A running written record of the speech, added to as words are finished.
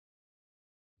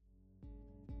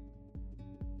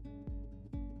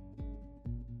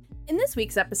In this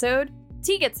week's episode,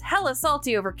 T gets hella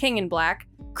salty over King in Black,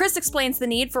 Chris explains the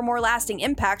need for more lasting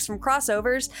impacts from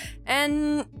crossovers,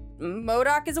 and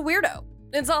MODOK is a weirdo.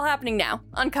 It's all happening now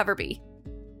on Cover B.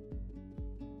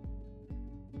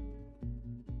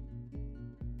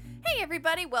 Hey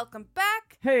everybody, welcome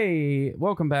back. Hey,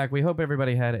 welcome back. We hope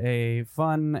everybody had a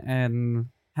fun and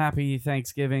happy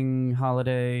Thanksgiving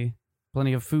holiday.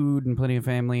 Plenty of food and plenty of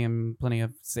family and plenty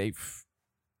of safe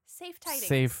tidings.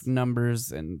 Safe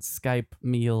numbers and Skype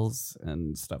meals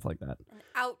and stuff like that. And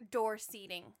outdoor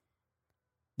seating.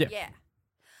 Yeah.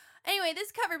 Anyway, this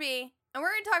is Cover B, and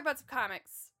we're going to talk about some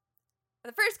comics.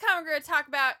 The first comic we're going to talk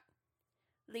about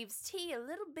leaves T a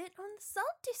little bit on the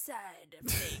salty side of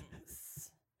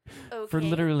things. Okay. For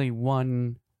literally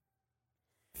one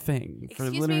thing. Excuse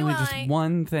for literally me just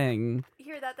one thing. You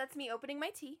hear that? That's me opening my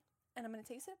tea, and I'm going to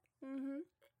take a sip.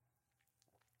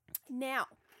 Now,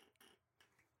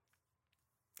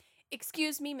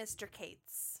 excuse me, Mr.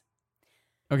 Cates.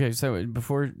 Okay, so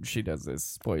before she does this,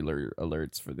 spoiler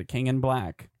alerts for the King in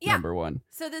Black, number one.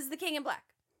 So this is the King in Black.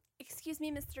 Excuse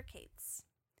me, Mr. Cates.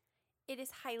 It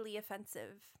is highly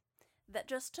offensive that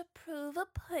just to prove a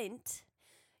point,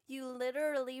 you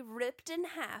literally ripped in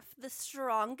half the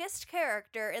strongest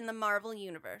character in the Marvel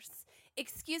Universe.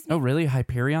 Excuse me. Oh, really?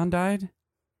 Hyperion died?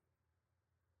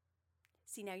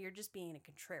 See, now you're just being a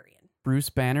contrarian. Bruce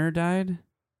Banner died?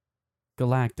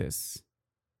 Galactus.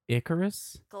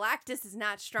 Icarus? Galactus is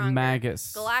not stronger.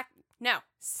 Magus. No,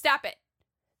 stop it.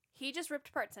 He just ripped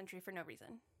apart Sentry for no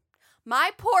reason.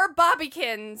 My poor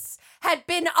Bobbykins had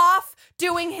been off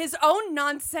doing his own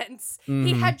nonsense.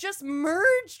 He had just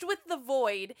merged with the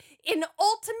Void in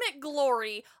ultimate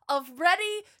glory of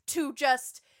ready to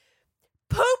just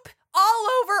poop all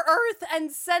over Earth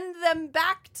and send them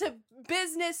back to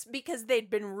business because they'd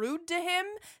been rude to him.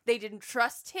 They didn't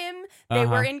trust him. They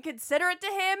were inconsiderate to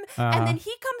him. And then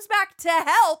he comes back to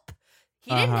help.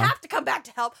 He didn't have to come back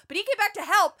to help, but he came back to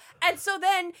help. And so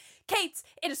then Cates,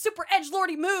 in a super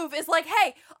edgelordy move, is like,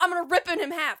 hey, I'm going to rip him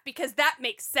in half because that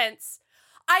makes sense.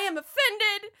 I am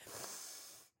offended.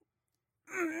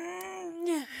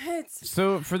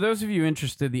 So for those of you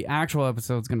interested, the actual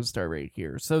episode's going to start right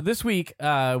here. So this week,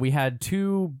 we had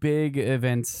two big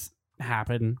events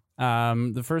happen.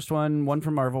 The first one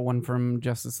from Marvel, one from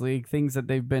Justice League, things that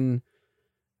they've been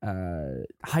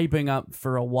hyping up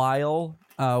for a while.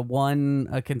 One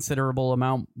a considerable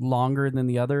amount longer than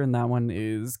the other, and that one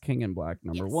is King in Black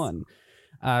number one.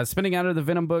 Spinning out of the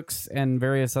Venom books and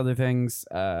various other things,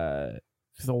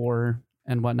 Thor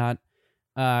and whatnot.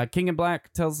 King in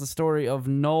Black tells the story of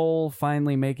Null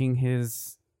finally making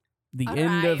the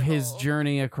end of his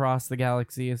journey across the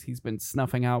galaxy as he's been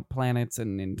snuffing out planets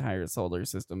and entire solar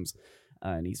systems.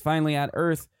 And he's finally at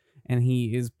Earth, and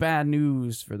he is bad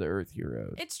news for the Earth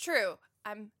heroes. It's true.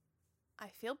 I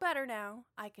feel better now.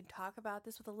 I can talk about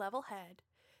this with a level head.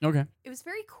 Okay. It was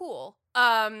very cool.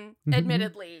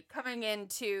 Admittedly, coming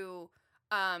into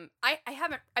I've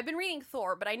been reading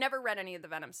Thor, but I never read any of the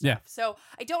Venom stuff. Yeah. So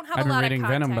I don't have I've a lot of been reading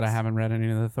context. Venom, but I haven't read any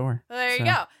of the Thor. There you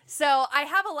go. So I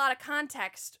have a lot of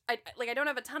context. I don't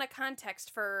have a ton of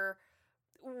context for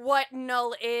what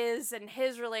Null is and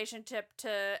his relationship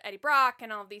to Eddie Brock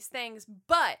and all of these things,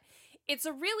 but it's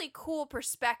a really cool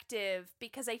perspective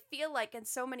because I feel like in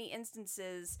so many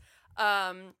instances,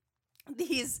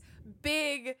 these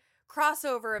big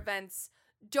crossover events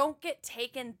don't get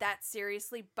taken that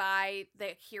seriously by the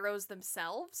heroes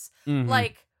themselves.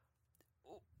 Like,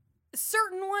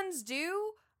 certain ones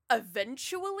do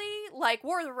eventually. Like,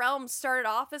 War of the Realms started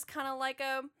off as kind of like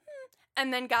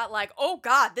and then got like, oh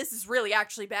god, this is really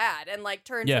actually bad, and like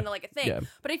turns into like a thing. Yeah.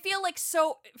 But I feel like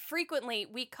so frequently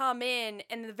we come in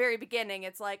the very beginning,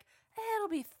 it's like, it'll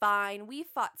be fine. We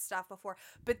fought stuff before.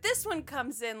 But this one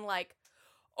comes in like,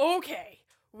 okay,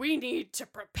 we need to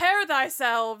prepare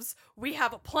thyself. We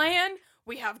have a plan.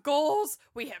 We have goals.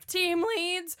 We have team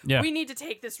leads. Yeah. We need to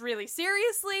take this really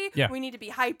seriously. Yeah. We need to be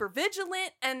hyper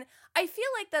vigilant. And I feel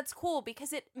like that's cool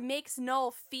because it makes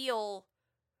Null feel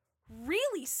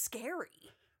really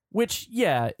scary. Which,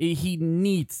 yeah, he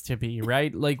needs to be,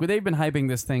 right? Like, they've been hyping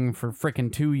this thing for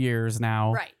frickin' 2 years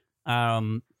now.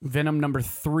 Right. Venom number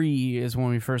 3 is when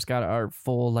we first got our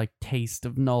full, like, taste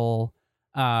of Null.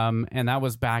 And that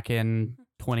was back in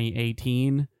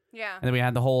 2018. Yeah. And then we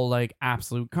had the whole, like,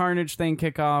 Absolute Carnage thing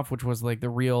kick off, which was, like, the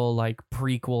real, like,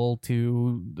 prequel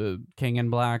to the King in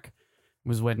Black.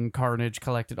 Was when Carnage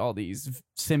collected all these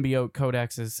symbiote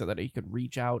codexes so that he could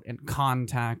reach out and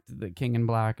contact the King in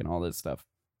Black and all this stuff.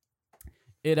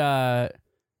 It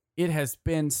has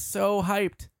been so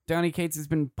hyped. Donny Cates has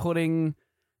been putting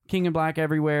King in Black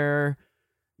everywhere.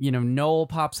 Null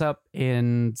pops up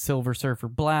in Silver Surfer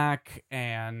Black,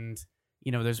 and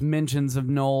there's mentions of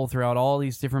Null throughout all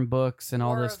these different books and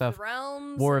all this stuff.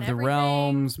 War of the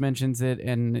Realms mentions it,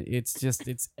 and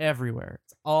it's everywhere.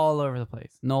 It's all over the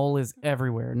place. Null is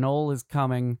everywhere. Null is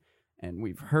coming, and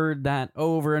we've heard that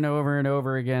over and over and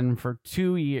over again for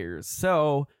 2 years.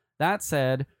 So that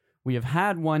said, we have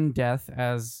had one death,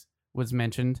 as was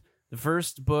mentioned. The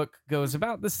first book goes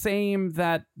about the same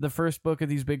that the first book of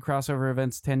these big crossover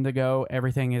events tend to go.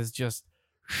 Everything is just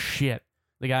shit.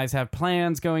 The guys have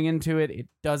plans going into it. It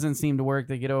doesn't seem to work.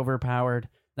 They get overpowered.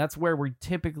 That's where we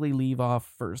typically leave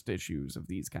off first issues of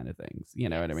these kind of things. You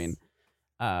know what I mean?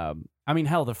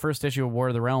 Hell, the first issue of War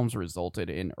of the Realms resulted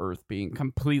in Earth being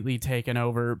completely taken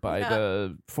over by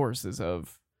the forces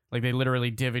of... Like, they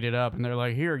literally divvied it up, and they're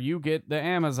like, here, you get the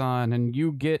Amazon, and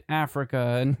you get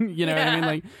Africa, and what I mean?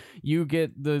 Like, you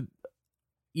get the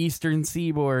Eastern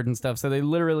Seaboard and stuff. So they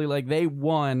literally, they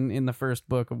won in the first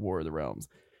book of War of the Realms.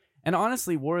 And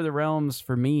honestly, War of the Realms,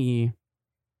 for me,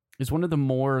 is one of the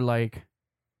more,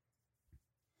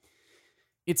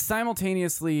 it's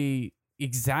simultaneously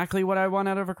exactly what I want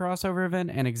out of a crossover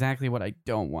event and exactly what I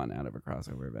don't want out of a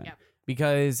crossover event. Yep.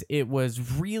 Because it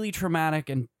was really traumatic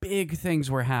and big things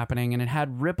were happening, and it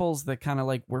had ripples that kind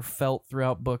of were felt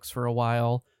throughout books for a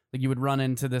while. Like, you would run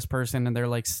into this person and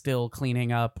they're still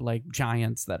cleaning up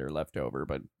giants that are left over,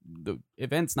 but the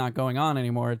event's not going on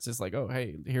anymore. It's just oh,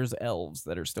 hey, here's elves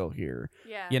that are still here.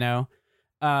 Yeah.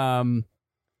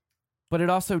 But it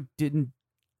also didn't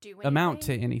amount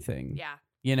to anything.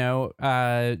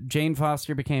 Yeah. Jane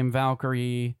Foster became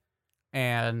Valkyrie,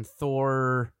 and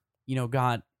Thor,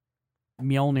 got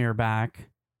Mjolnir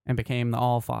back and became the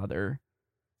Allfather.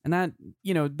 And that,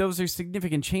 those are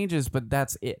significant changes, but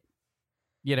that's it.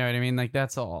 You know what I mean?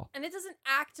 That's all. And it doesn't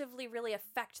actively really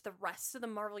affect the rest of the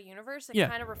Marvel Universe. It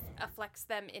kind of affects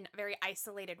them in very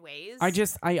isolated ways.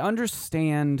 I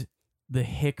understand the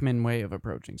Hickman way of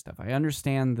approaching stuff. I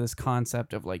understand this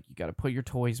concept of, you got to put your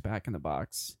toys back in the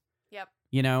box. Yep.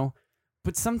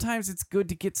 But sometimes it's good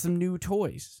to get some new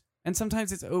toys. And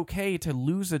sometimes it's okay to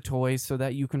lose a toy so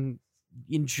that you can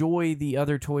enjoy the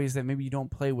other toys that maybe you don't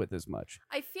play with as much.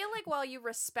 I feel like while you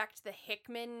respect the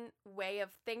Hickman way of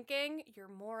thinking, you're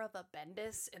more of a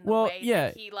Bendis in the way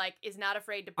that he is not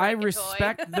afraid to break I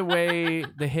respect the way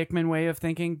the Hickman way of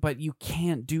thinking, but you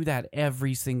can't do that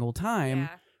every single time,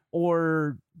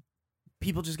 or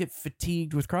people just get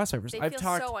fatigued with crossovers. I've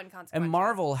talked, so inconsequential. And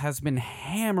Marvel has been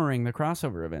hammering the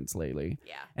crossover events lately.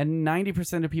 Yeah. And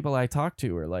 90% of people I talk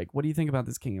to are like, what do you think about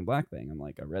this King in Black thing? I'm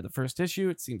like, I read the first issue.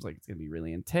 It seems like it's going to be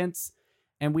really intense.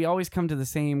 And we always come to the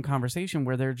same conversation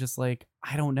where they're just like,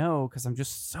 I don't know, because I'm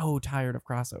just so tired of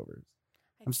crossovers.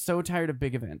 I'm so tired of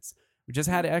big events. We just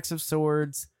had X of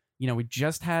Swords. We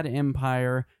just had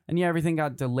Empire. And everything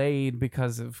got delayed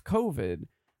because of COVID.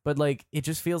 But it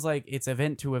just feels like it's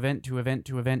event to event to event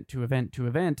to event to event to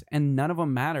event, and none of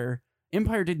them matter.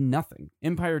 Empire did nothing.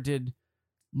 Empire did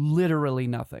literally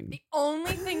nothing. The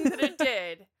only thing that it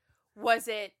did was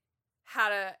it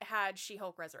had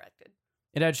She-Hulk resurrected.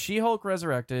 It had She-Hulk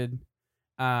resurrected,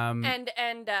 and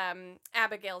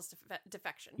Abigail's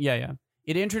defection. Yeah.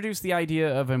 It introduced the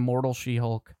idea of immortal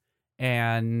She-Hulk,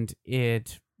 and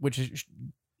which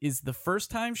is the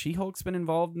first time She-Hulk's been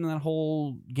involved in that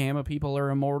whole Gamma people are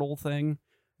immortal thing,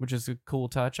 which is a cool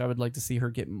touch. I would like to see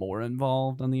her get more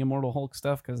involved on the Immortal Hulk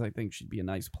stuff, because I think she'd be a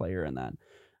nice player in that.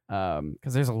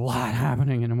 Because there's a lot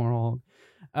happening in Immortal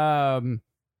Hulk.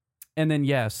 And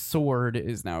then, Sword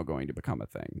is now going to become a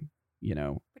thing, Which,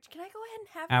 can I go ahead and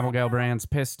have Abigail Brand's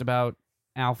pissed about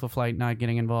Alpha Flight not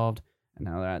getting involved, and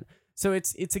now that. So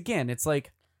it's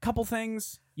couple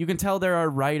things. You can tell there are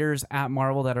writers at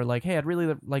Marvel that are like, hey, I'd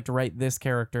really like to write this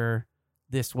character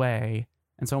this way.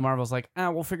 And so Marvel's like,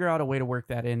 we'll figure out a way to work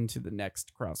that into the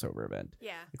next crossover event.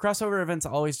 Yeah. The crossover events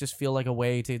always just feel like a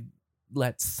way to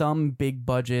let some big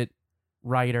budget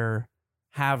writer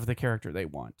have the character they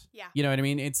want. Yeah. You know what I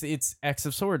mean? It's X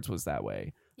of Swords was that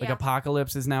way.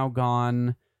 Apocalypse is now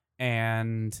gone,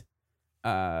 and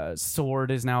Sword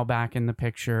is now back in the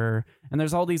picture. And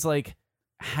there's all these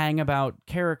hangabout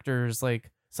characters.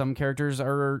 Some characters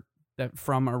are that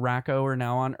from Arakko are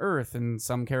now on Earth, and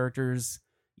some characters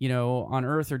on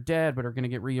Earth are dead but are going to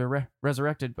get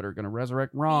resurrected but are going to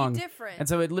resurrect wrong. Different. And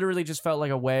so it literally just felt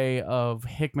like a way of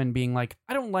Hickman being like,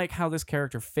 I don't like how this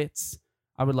character fits.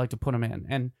 I would like to put him in.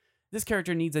 And this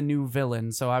character needs a new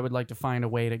villain, so I would like to find a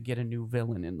way to get a new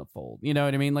villain in the fold. You know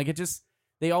what I mean?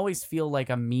 They always feel like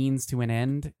a means to an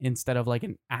end instead of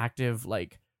an active,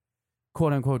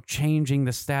 quote unquote, changing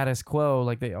the status quo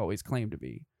like they always claim to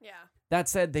be. Yeah. That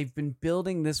said, they've been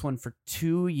building this one for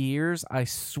 2 years. I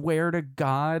swear to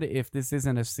God, if this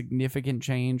isn't a significant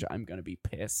change, I'm going to be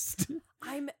pissed.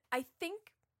 I think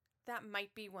that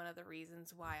might be one of the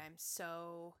reasons why I'm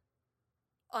so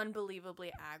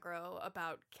unbelievably aggro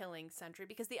about killing Sentry,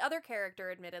 because the other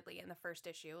character, admittedly, in the first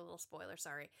issue, a little spoiler,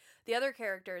 sorry, the other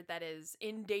character that is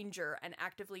in danger and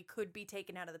actively could be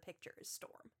taken out of the picture is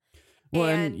Storm. Well,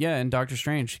 and Doctor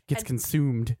Strange gets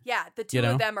consumed. Yeah, the two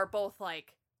of them are both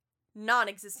like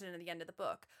non-existent at the end of the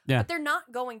book. Yeah. But they're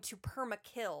not going to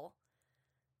perma-kill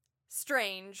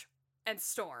Strange and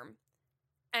Storm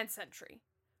and Sentry.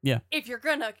 Yeah. If you're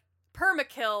gonna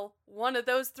perma-kill one of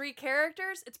those three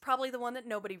characters, it's probably the one that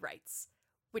nobody writes,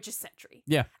 which is Sentry.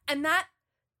 Yeah. And that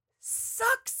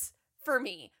sucks for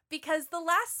me, because the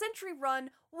last Sentry run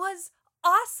was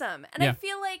awesome. And I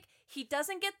feel like he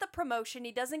doesn't get the promotion,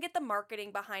 he doesn't get the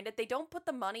marketing behind it, they don't put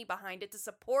the money behind it to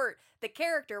support the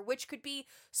character, which could be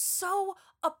so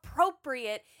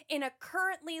appropriate in a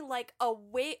currently like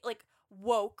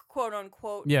woke, quote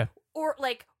unquote, or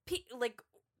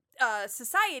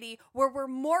society where we're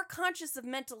more conscious of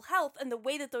mental health and the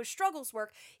way that those struggles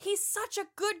work. He's such a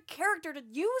good character to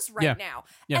use right now.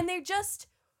 Yeah. And they just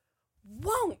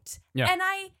won't. Yeah. And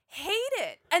I hate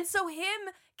it. And so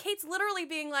Kate's literally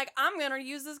being like, I'm going to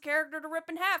use this character to rip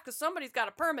in half because somebody's got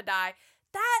to perma-die.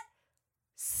 That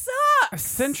sucks.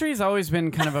 Sentry's always been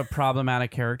kind of a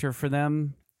problematic character for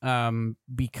them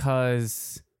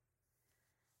because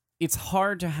it's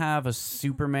hard to have a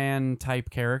Superman type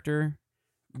character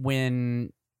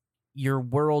when your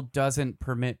world doesn't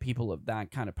permit people of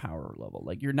that kind of power level.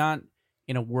 Like, you're not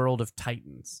in a world of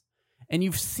Titans. And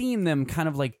you've seen them kind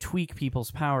of like tweak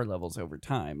people's power levels over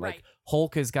time. Like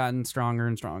Hulk has gotten stronger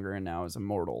and stronger and now is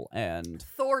immortal. And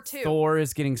Thor too. Thor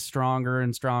is getting stronger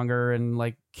and stronger and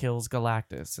like kills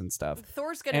Galactus and stuff.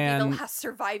 Thor's going to be the last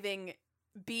surviving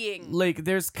being. Like,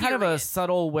 there's kind of a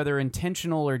subtle, whether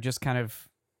intentional or just kind of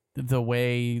the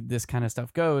way this kind of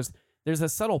stuff goes, there's a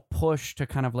subtle push to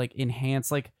kind of like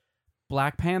enhance, like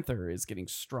Black Panther is getting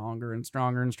stronger and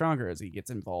stronger and stronger as he gets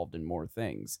involved in more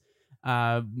things.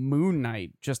 Moon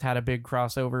Knight just had a big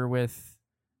crossover with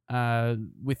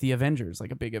the Avengers,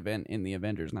 like a big event in the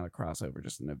Avengers, not a crossover,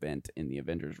 just an event in the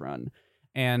Avengers run.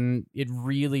 And it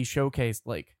really showcased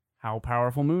like how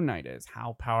powerful Moon Knight is,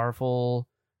 how powerful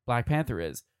Black Panther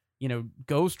is. You know,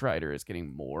 Ghost Rider is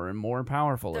getting more and more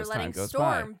powerful as time goes by. They're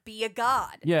letting Storm be a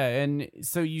god. Yeah, and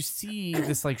so you see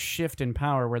this like shift in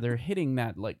power where they're hitting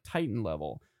that like Titan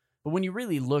level. But when you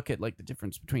really look at like the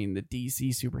difference between the DC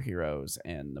superheroes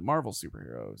and the Marvel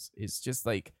superheroes, it's just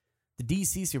like the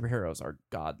DC superheroes are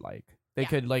godlike. They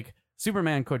could like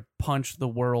Superman could punch the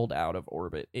world out of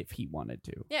orbit if he wanted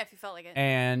to. Yeah, if he felt like it.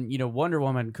 And, you know, Wonder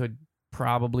Woman could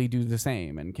probably do the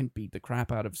same and can beat the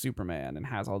crap out of Superman and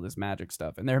has all this magic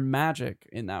stuff. And their magic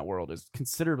in that world is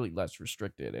considerably less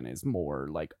restricted and is more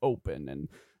like open and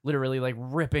literally like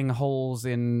ripping holes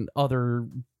in other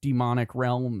demonic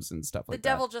realms and stuff like that. The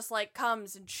devil just like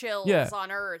comes and chills on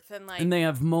Earth and like. And they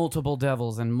have multiple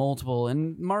devils and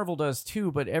Marvel does too,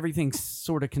 but everything's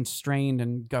sort of constrained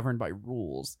and governed by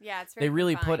rules. Yeah, it's very They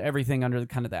really confined. put everything under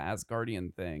kind of the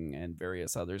Asgardian thing and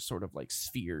various other sort of like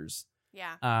spheres.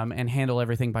 Yeah. And handle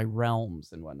everything by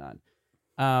realms and whatnot.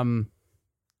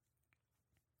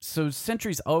 So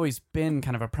Sentry's always been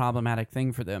kind of a problematic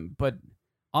thing for them. But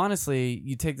honestly,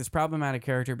 you take this problematic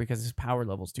character because his power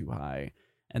level's too high,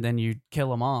 and then you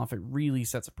kill him off, it really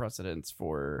sets a precedence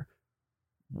for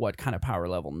what kind of power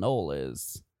level Null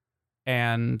is.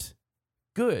 And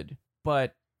good,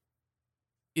 but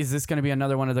is this going to be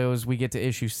another one of those we get to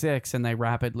issue 6 and they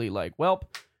rapidly like, well,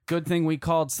 good thing we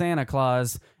called Santa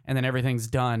Claus, and then everything's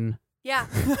done. Yeah.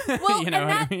 Well, you know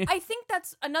and I mean? I think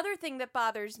that's another thing that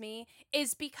bothers me,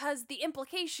 is because the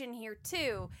implication here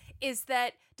too is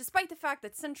that despite the fact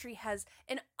that Sentry has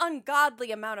an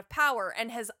ungodly amount of power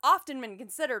and has often been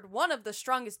considered one of the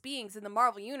strongest beings in the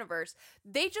Marvel universe,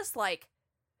 they just like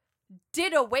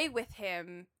did away with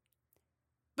him.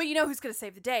 But you know who's going to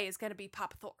save the day is going to be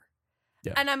Papa Thor.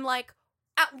 Yeah. And I'm like,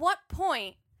 at what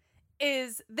point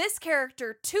is this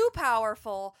character too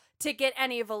powerful to get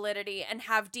any validity and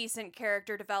have decent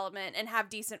character development and have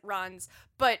decent runs,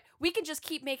 but we can just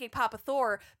keep making Papa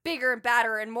Thor bigger and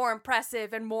badder and more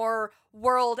impressive and more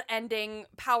world-ending,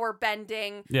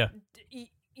 power-bending,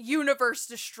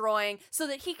 universe-destroying, so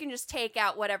that he can just take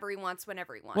out whatever he wants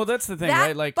whenever he wants. Well, that's the thing, that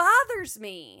right? Like, bothers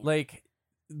me. Like,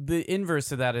 the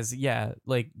inverse of that is,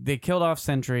 like, they killed off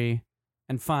Sentry,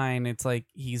 and fine, it's like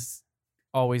he's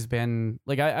always been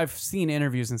like I've seen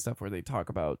interviews and stuff where they talk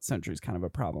about Sentry's kind of a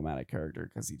problematic character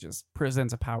because he just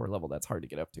presents a power level that's hard to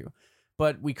get up to.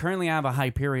 But we currently have a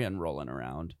Hyperion rolling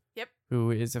around, who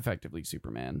is effectively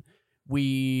Superman.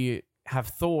 We have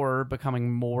Thor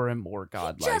becoming more and more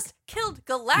godlike. He just killed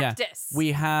Galactus. Yeah.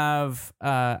 We have,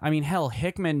 hell,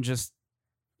 Hickman just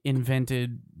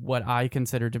invented what I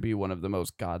consider to be one of the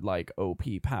most godlike OP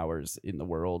powers in the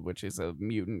world, which is a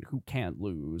mutant who can't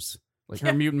lose. Like,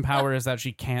 her mutant power is that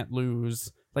she can't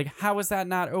lose. Like, how is that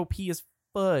not OP as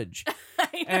fudge?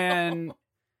 And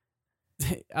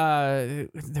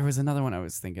there was another one I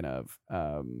was thinking of.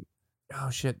 Oh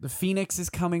shit, the Phoenix is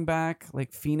coming back.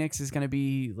 Like, Phoenix is gonna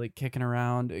be like kicking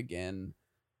around again,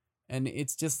 and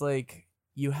it's just like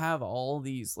you have all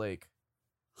these like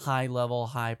high level,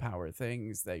 high power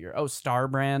things that you're. Oh,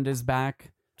 Starbrand is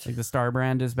back. Like, the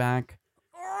Starbrand is back.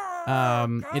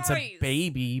 It's a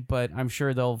baby, but I'm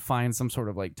sure they'll find some sort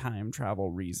of like time travel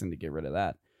reason to get rid of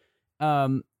that.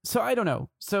 So I don't know.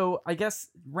 So I guess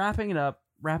wrapping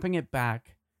it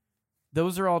back,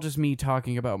 those are all just me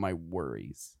talking about my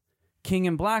worries. King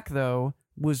in Black, though,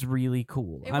 was really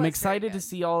cool. I'm excited to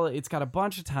see all. It's got a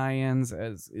bunch of tie-ins,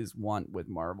 as is wont with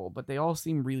Marvel, but they all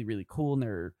seem really, really cool, and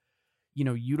they're,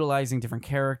 utilizing different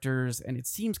characters, and it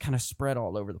seems kind of spread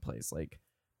all over the place. Like,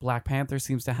 Black Panther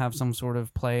seems to have some sort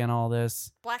of play in all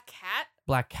this. Black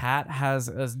Cat has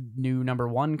a new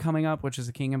 #1 coming up, which is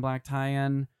a King in Black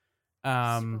tie-in.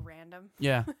 Super random.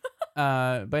 Yeah.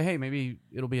 But hey, maybe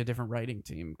it'll be a different writing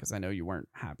team, because I know you weren't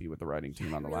happy with the writing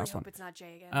team on the last one. I hope it's not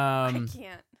Jay again. I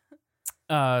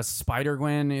can't.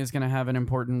 Spider-Gwen is going to have an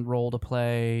important role to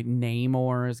play.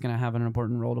 Namor is going to have an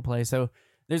important role to play. So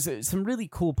there's some really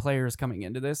cool players coming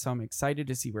into this, so I'm excited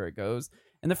to see where it goes.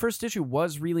 And the first issue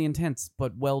was really intense,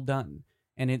 but well done.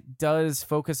 And it does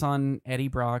focus on Eddie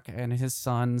Brock and his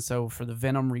son, so for the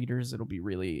Venom readers, it'll be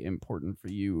really important for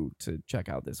you to check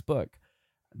out this book.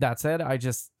 That said,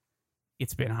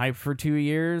 it's been hyped for 2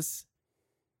 years.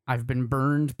 I've been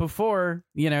burned before,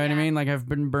 what I mean? Like, I've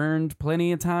been burned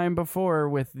plenty of time before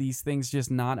with these things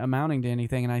just not amounting to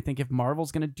anything. And I think if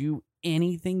Marvel's going to do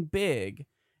anything big,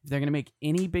 if they're going to make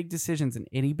any big decisions and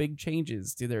any big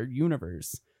changes to their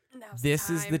universe, this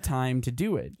is the time to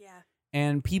do it. Yeah.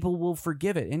 And people will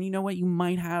forgive it. And you know what? You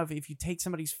might have, if you take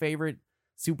somebody's favorite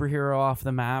superhero off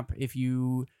the map, if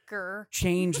you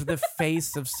change the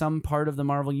face of some part of the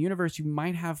Marvel universe, you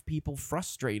might have people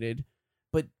frustrated,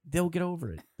 but they'll get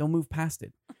over it. They'll move past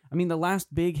it. I mean, the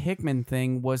last big Hickman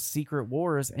thing was Secret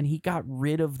Wars, and he got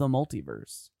rid of the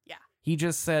multiverse. Yeah. He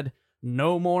just said,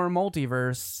 no more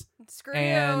multiverse. Screw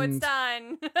you, it's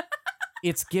done.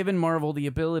 It's given Marvel the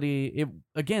ability. It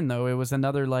was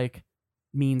another like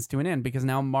means to an end, because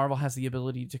now Marvel has the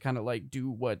ability to kind of like do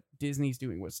what Disney's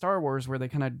doing with Star Wars, where they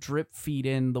kind of drip feed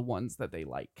in the ones that they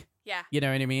like. Yeah. You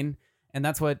know what I mean? And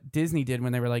that's what Disney did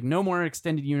when they were like, no more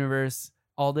extended universe,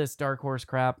 all this Dark Horse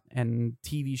crap and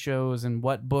TV shows and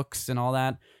what books and all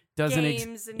that doesn't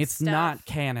it's stuff. Not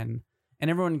canon. And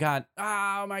everyone got,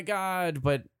 oh my God.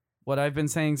 But what I've been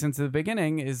saying since the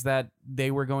beginning is that they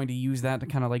were going to use that to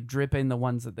kind of like drip in the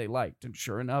ones that they liked. And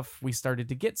sure enough, we started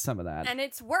to get some of that. And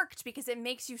it's worked, because it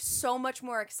makes you so much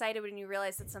more excited when you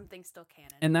realize that something's still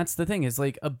canon. And that's the thing, is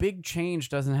like, a big change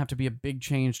doesn't have to be a big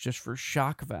change just for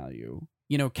shock value.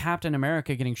 Captain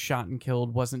America getting shot and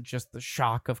killed wasn't just the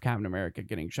shock of Captain America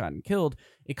getting shot and killed.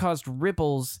 It caused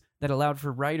ripples that allowed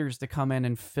for writers to come in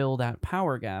and fill that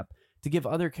power gap, to give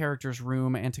other characters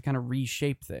room and to kind of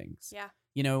reshape things. Yeah.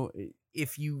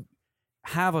 If you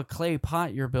have a clay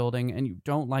pot you're building and you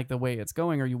don't like the way it's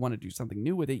going, or you want to do something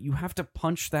new with it, you have to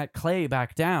punch that clay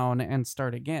back down and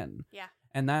start again. Yeah.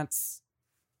 And that's,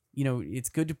 it's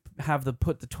good to have the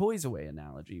put the toys away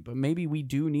analogy, but maybe we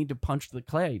do need to punch the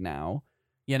clay now.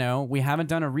 We haven't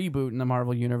done a reboot in the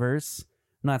Marvel universe.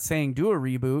 I'm not saying do a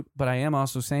reboot, but I am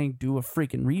also saying do a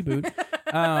freaking reboot.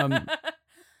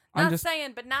 Not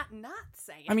saying, but not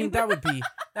saying. I mean, that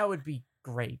would be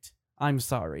great. I'm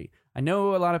sorry. I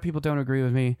know a lot of people don't agree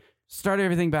with me. Start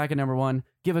everything back at #1.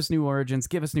 Give us new origins.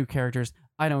 Give us new characters.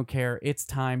 I don't care. It's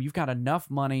time. You've got enough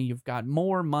money. You've got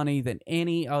more money than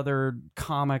any other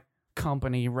comic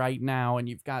company right now. And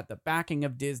you've got the backing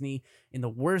of Disney. In the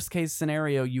worst case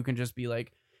scenario, you can just be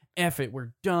like, F it,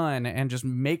 we're done. And just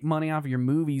make money off of your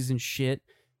movies and shit.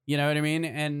 You know what I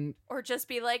mean? Or just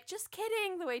be like, just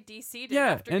kidding, the way DC did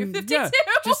after New 52. Yeah,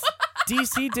 just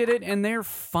DC did it, and they're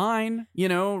fine.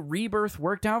 Rebirth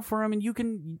worked out for them, and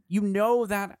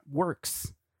that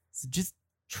works. So just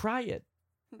try it.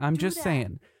 I'm just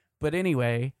saying. But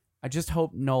anyway, I just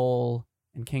hope Noel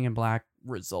and King in Black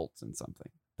results in something.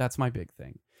 That's my big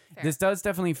thing. Fair. This does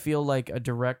definitely feel like a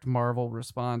direct Marvel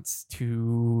response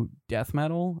to Death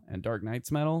Metal and Dark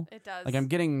Knight's Metal. It does. Like, I'm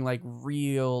getting like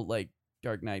real like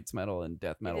Dark Knight's Metal and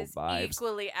Death Metal vibes.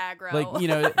 Equally aggro.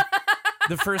 Like,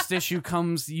 the first issue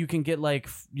comes, you can get like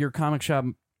your comic shop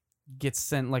gets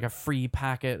sent like a free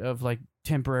packet of like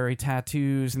temporary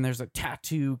tattoos, and there's a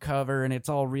tattoo cover, and it's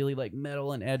all really like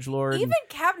metal and edgelord. Even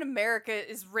Captain America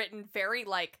is written very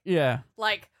like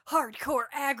hardcore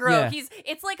aggro. Yeah.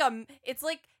 It's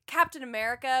like Captain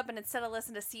America, but instead of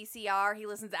listening to CCR, he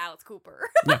listens to Alex Cooper.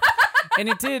 Yeah. And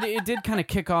it did kind of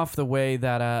kick off the way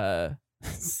that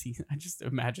see, I just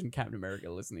imagine Captain America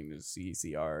listening to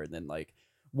CCR, and then like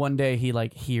one day he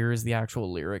like hears the actual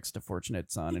lyrics to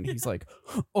Fortunate Son, and he's like,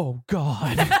 oh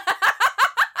God.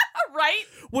 Right?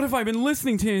 What have I been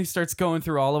listening to? And he starts going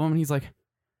through all of them, and he's like,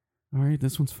 all right,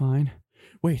 this one's fine.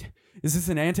 Wait, is this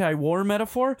an anti-war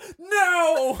metaphor?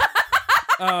 No!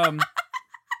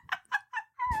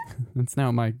 That's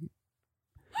now my...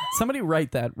 Somebody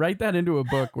write that into a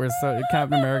book where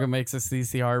Captain America makes a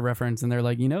CCR reference, and they're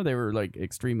like, they were like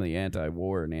extremely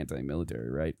anti-war and anti-military,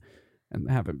 right? And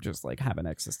have him just like have an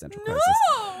existential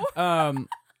crisis.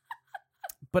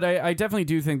 But I definitely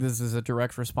do think this is a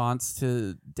direct response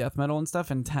to death metal and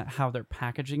stuff, and how they're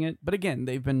packaging it. But again,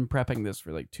 they've been prepping this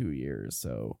for like 2 years,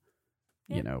 so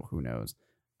who knows?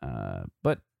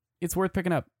 But it's worth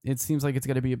picking up. It seems like it's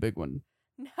going to be a big one.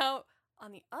 Now,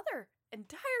 on the other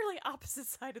entirely opposite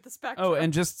side of the spectrum. Oh,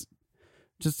 and just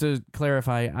to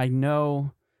clarify, I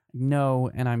know,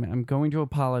 and I'm going to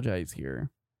apologize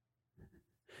here.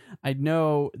 I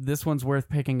know this one's worth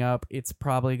picking up. It's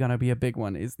probably going to be a big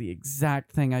one, is the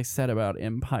exact thing I said about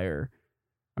Empire.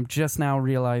 I'm just now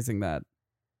realizing that.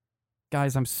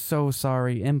 Guys, I'm so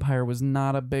sorry. Empire was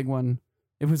not a big one.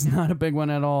 It was not a big one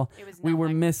at all. We were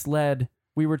misled.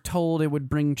 We were told it would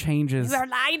bring changes. You were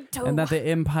lied to. And that the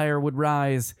Empire would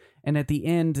rise. And at the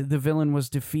end, the villain was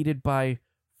defeated by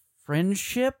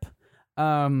friendship.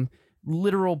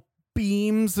 Literal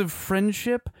beams of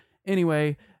friendship.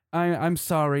 Anyway, I'm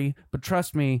sorry, but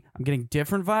trust me, I'm getting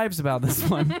different vibes about this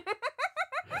one.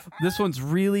 This one's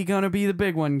really gonna be the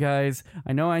big one, guys.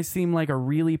 I know I seem like a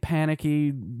really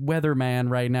panicky weatherman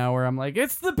right now, where I'm like,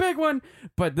 it's the big one,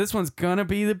 but this one's gonna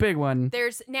be the big one.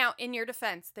 Now, in your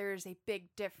defense, there's a big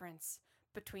difference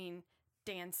between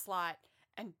Dan Slott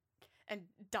and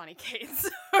Donny Cates.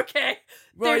 Okay,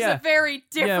 well, there's a very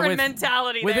different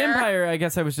mentality with there. Empire. I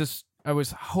guess I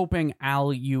was hoping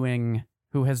Al Ewing,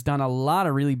 who has done a lot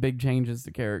of really big changes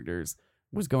to characters,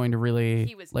 was going to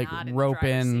really like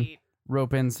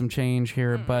rope in some change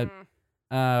here, but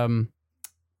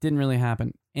didn't really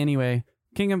happen. Anyway,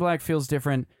 King in Black feels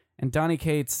different, and Donny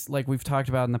Cates, like we've talked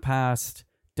about in the past,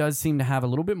 does seem to have a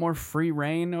little bit more free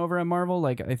reign over at Marvel.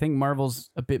 Like, I think Marvel's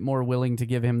a bit more willing to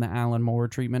give him the Alan Moore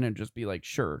treatment and just be like,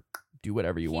 sure, do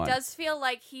whatever you want. He does feel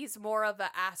like he's more of a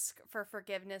ask for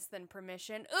forgiveness than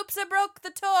permission. Oops, I broke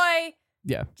the toy.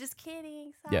 Yeah. Just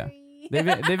kidding. Sorry.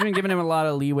 Yeah. They've been giving him a lot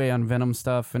of leeway on Venom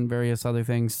stuff and various other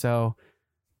things, so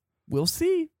we'll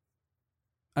see.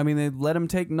 I mean, they let him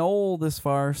take Noel this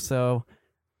far, so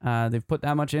they've put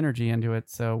that much energy into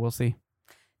it, so we'll see.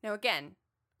 Now, again,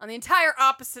 on the entire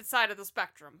opposite side of the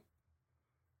spectrum,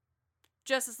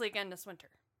 Justice League Endless Winter.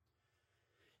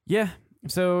 Yeah,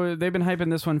 so they've been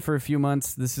hyping this one for a few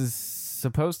months. This is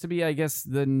supposed to be, I guess,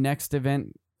 the next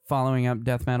event following up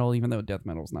Death Metal, even though Death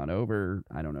Metal's not over.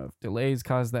 I don't know if delays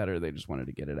caused that or they just wanted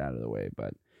to get it out of the way,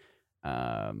 but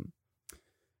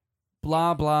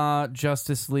blah, blah,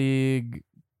 Justice League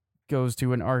goes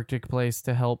to an Arctic place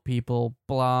to help people,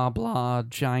 blah, blah,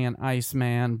 giant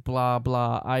Iceman, blah,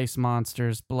 blah, ice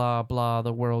monsters, blah, blah,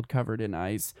 the world covered in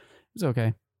ice. It was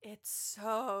okay. It's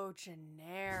so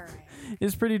generic.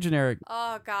 It's pretty generic.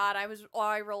 Oh, God, I was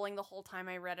eye-rolling the whole time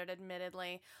I read it,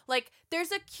 admittedly. Like,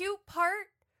 there's a cute part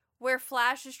where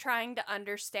Flash is trying to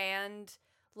understand,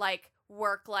 like,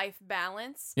 work-life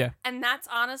balance. Yeah. And that's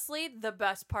honestly the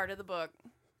best part of the book.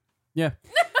 Yeah.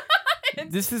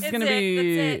 This is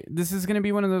gonna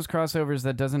be one of those crossovers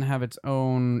that doesn't have its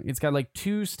own. It's got like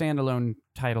 2 standalone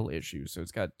title issues. So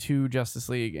it's got 2 Justice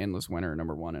League Endless Winter,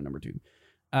 number 1 and number 2.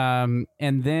 And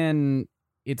then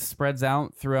it spreads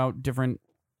out throughout different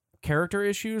character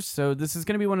issues. So this is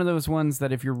gonna be one of those ones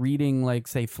that if you're reading, like,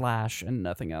 say, Flash and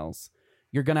nothing else,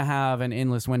 you're gonna have an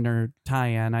Endless Winter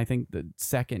tie-in. I think the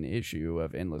 2nd issue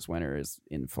of Endless Winter is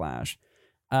in Flash.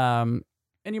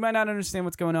 And you might not understand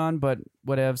what's going on, but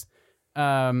whatevs.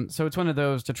 So it's one of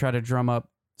those to try to drum up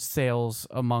sales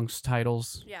amongst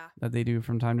titles that they do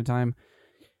from time to time.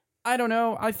 I don't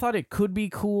know. I thought it could be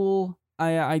cool.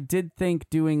 I did think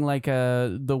doing like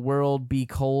The World Be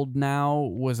Cold Now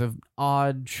was an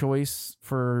odd choice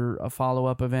for a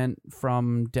follow-up event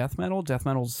from Death Metal. Death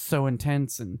Metal's so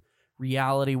intense and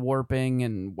reality warping,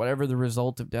 and whatever the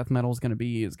result of Death Metal is going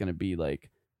to be like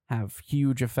have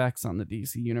huge effects on the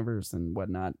DC universe and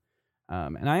whatnot.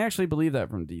 And I actually believe that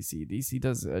from DC. DC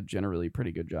does a generally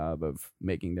pretty good job of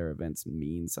making their events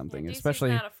mean something, DC's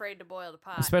especially not afraid to boil the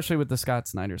pot. Especially with the Scott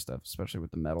Snyder stuff, especially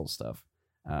with the metal stuff.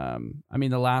 I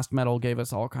mean, the last metal gave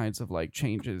us all kinds of like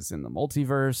changes in the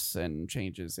multiverse and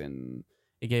changes in.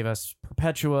 It gave us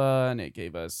Perpetua, and it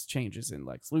gave us changes in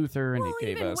Lex Luthor, and well, it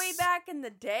gave even us way back in the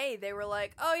day, they were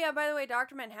like, "Oh yeah, by the way,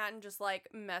 Dr. Manhattan just like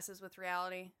messes with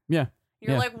reality." Yeah,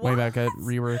 You're like, what? Way back at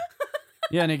Rebirth.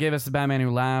 Yeah, and it gave us the Batman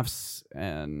Who Laughs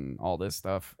and all this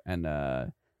stuff, and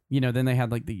then they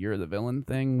had like the Year of the Villain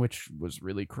thing, which was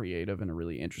really creative and a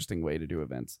really interesting way to do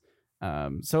events.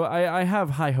 So I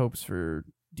have high hopes for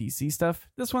DC stuff.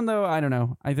 This one though, I don't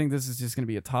know. I think this is just going to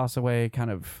be a toss away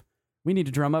kind of. We need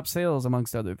to drum up sales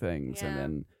amongst other things, and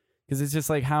then because it's just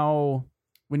like how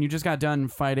when you just got done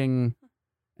fighting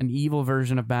an evil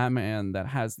version of Batman that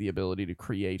has the ability to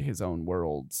create his own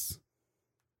worlds.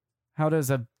 How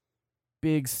does a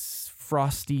big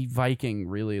frosty Viking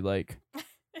really like?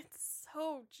 It's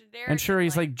so generic. And sure,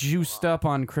 he's like juiced up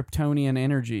on Kryptonian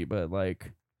energy, but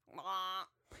like.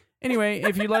 Anyway,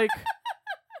 if you like,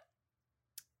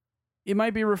 it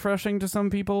might be refreshing to some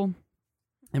people.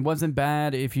 It wasn't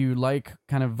bad if you like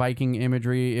kind of Viking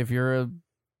imagery. If you're a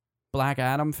Black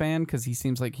Adam fan, because he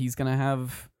seems like he's gonna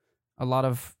have a lot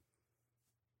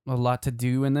to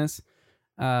do in this.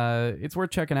 It's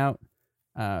worth checking out.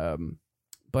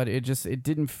 But it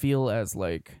didn't feel as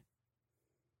like,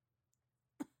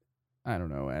 I don't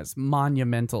know, as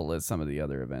monumental as some of the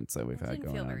other events that we've had going on. It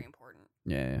didn't feel very important.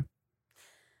 Yeah.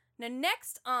 Now,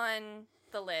 next on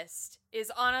the list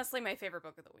is honestly my favorite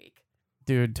book of the week.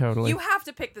 Dude, totally. You have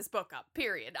to pick this book up,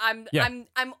 period. I'm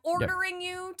ordering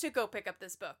you to go pick up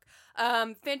this book.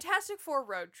 Fantastic Four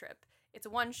Road Trip. It's a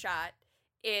one-shot.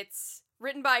 It's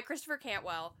written by Christopher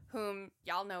Cantwell, whom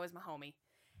y'all know is my homie.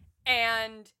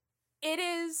 And it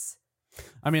is...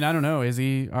 I mean, I don't know. Is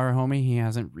he our homie? He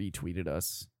hasn't retweeted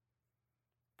us.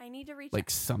 I need to reach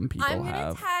like some people have. I'm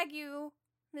going to tag you,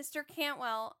 Mr.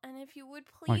 Cantwell, and if you would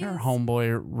please... Like our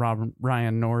homeboy,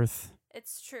 Ryan North.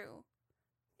 It's true.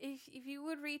 If you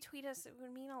would retweet us, it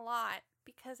would mean a lot,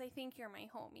 because I think you're my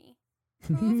homie.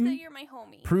 Prove that you're my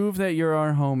homie. Prove that you're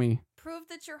our homie. Prove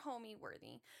that you're homie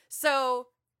worthy. So,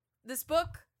 this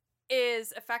book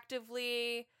is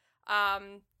effectively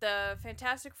the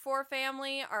Fantastic Four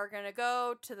family are going to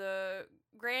go to the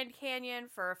Grand Canyon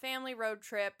for a family road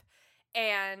trip,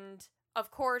 and of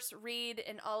course, Reed,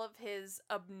 in all of his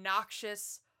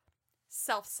obnoxious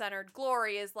self-centered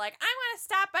glory, is like, I want to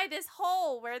stop by this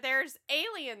hole where there's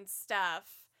alien stuff.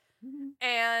 Mm-hmm.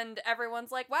 And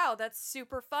everyone's like, wow, that's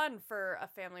super fun for a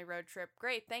family road trip.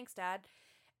 Great, thanks, Dad.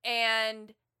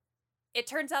 And it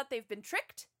turns out they've been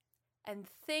tricked, and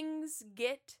things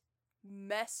get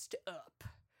messed up.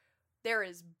 There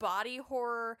is body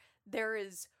horror. There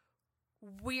is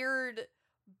weird,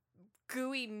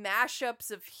 gooey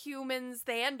mashups of humans.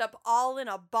 They end up all in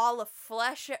a ball of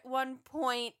flesh at one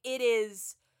point. It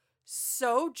is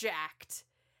so jacked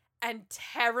and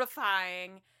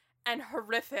terrifying and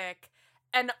horrific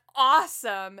and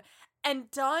awesome and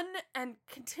done and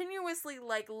continuously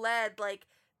led.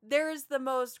 There's the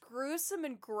most gruesome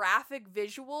and graphic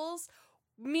visuals.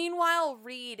 Meanwhile,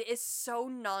 Reed is so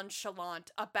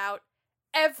nonchalant about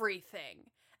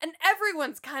everything. And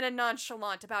everyone's kind of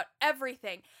nonchalant about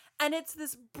everything. And it's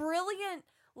this brilliant,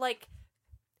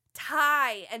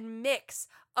 tie and mix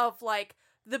of,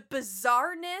 the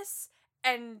bizarreness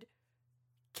and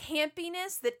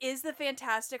campiness that is the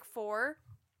Fantastic Four,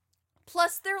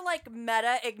 plus their,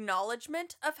 meta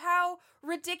acknowledgement of how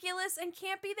ridiculous and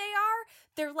campy they are.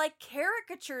 They're,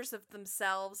 caricatures of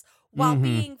themselves while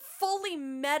being fully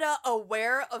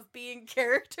meta-aware of being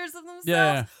characters of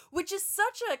themselves, which is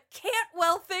such a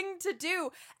Cantwell thing to do.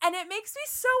 And it makes me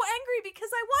so angry because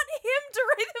I want him to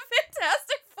write the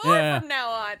Fantastic Four from now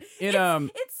on.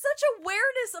 It's such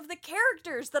awareness of the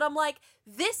characters that I'm like,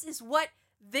 this is what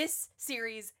this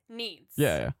series needs.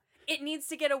 Yeah. It needs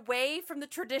to get away from the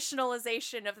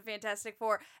traditionalization of the Fantastic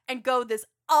Four and go this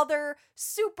other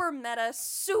super meta,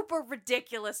 super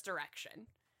ridiculous direction.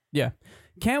 Yeah.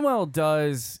 Cantwell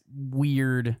does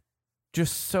weird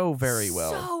just so very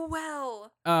well. So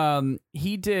well.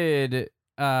 He did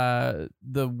the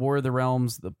War of the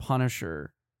Realms, The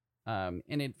Punisher. And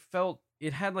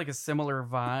it had a similar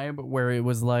vibe where it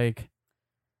was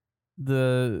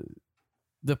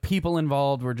the people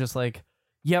involved were just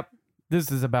yep,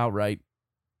 this is about right.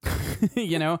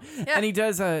 Yeah. And he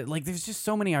does there's just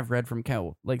so many I've read from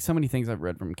Cantwell, so many things I've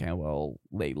read from Cantwell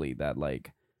lately that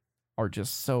are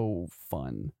just so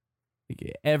fun.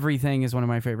 Everything is one of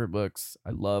my favorite books.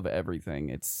 I love everything.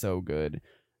 It's so good.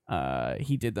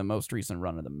 He did the most recent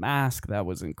run of The Mask. That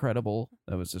was incredible.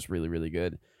 That was just really, really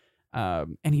good.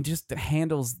 And he just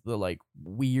handles the like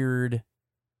weird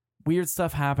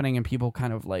stuff happening and people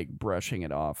kind of like brushing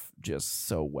it off just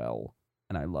so well.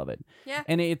 And I love it. Yeah.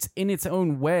 And it's in its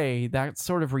own way, that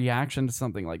sort of reaction to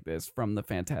something like this from the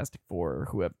Fantastic Four,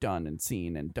 who have done and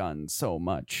seen and done so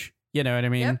much. You know what I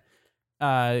mean?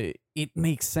 Yep. It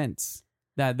makes sense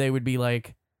that they would be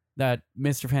like, that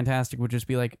Mr. Fantastic would just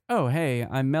be like, oh, hey,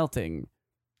 I'm melting.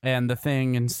 And the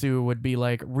Thing and Sue would be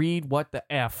like, read what the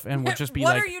F, and would just be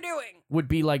what like, are you doing? Would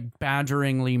be like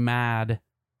badgeringly mad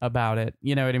about it.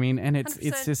 You know what I mean? And it's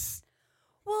 100%. just,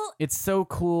 well, it's so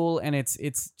cool, and it's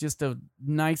just a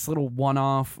nice little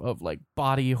one-off of like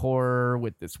body horror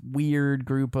with this weird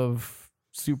group of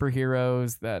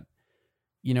superheroes that,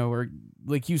 you know, are,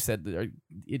 like you said,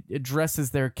 it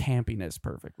addresses their campiness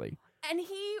perfectly. And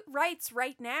he writes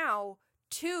right now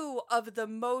 2 of the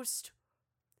most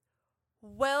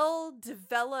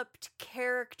well-developed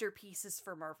character pieces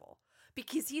for Marvel,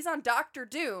 because he's on Doctor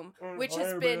Doom, which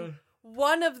has been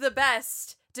one of the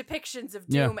best depictions of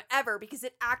Doom ever, because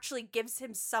it actually gives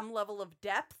him some level of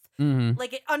depth. Mm-hmm.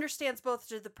 Like, it understands both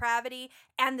the depravity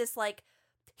and this like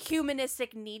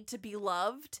humanistic need to be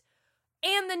loved.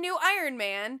 And the new Iron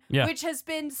Man, which has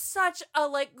been such a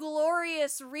like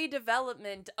glorious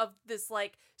redevelopment of this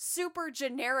like super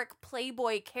generic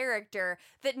playboy character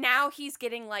that now he's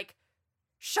getting like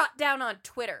shut down on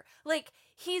Twitter. Like,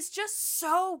 he's just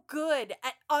so good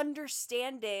at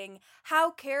understanding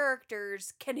how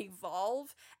characters can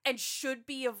evolve and should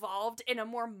be evolved in a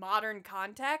more modern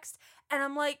context. And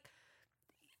I'm like,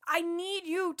 I need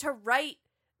you to write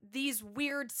these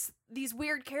weird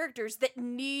characters that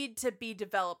need to be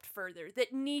developed further,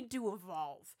 that need to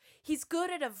evolve. He's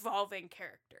good at evolving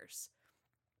characters.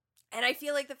 And I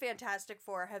feel like the Fantastic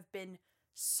Four have been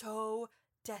so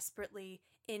desperately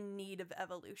in need of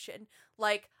evolution.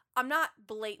 Like, I'm not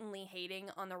blatantly hating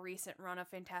on the recent run of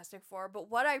Fantastic Four, but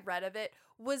what I read of it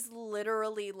was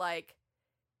literally like,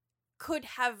 could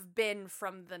have been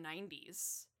from the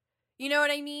 90s. You know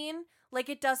what I mean? Like,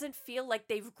 it doesn't feel like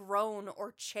they've grown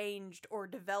or changed or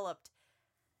developed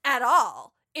at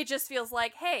all. It just feels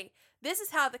like, hey, this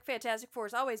is how the Fantastic Four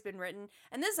has always been written,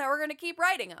 and this is how we're going to keep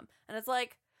writing them. And it's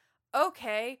like,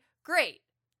 okay, great.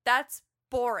 That's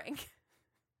boring.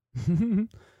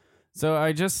 So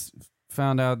I just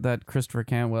found out that Christopher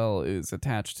Cantwell is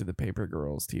attached to the Paper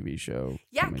Girls TV show.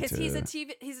 Yeah, because he's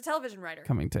a television writer.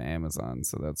 Coming to Amazon,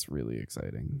 so that's really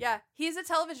exciting. Yeah, he's a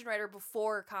television writer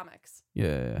before comics.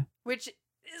 Yeah. Which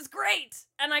is great,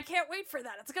 and I can't wait for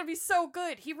that. It's going to be so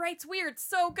good. He writes weird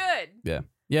so good. Yeah.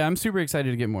 Yeah, I'm super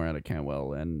excited to get more out of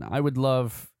Cantwell, and I would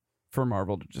love for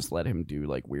Marvel to just let him do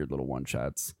like weird little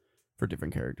one-shots for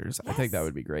different characters. Yes. I think that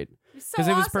would be great. Because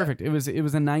it was perfect. It was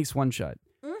a nice one-shot.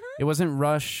 Mm-hmm. It wasn't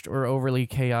rushed or overly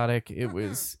chaotic. It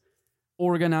was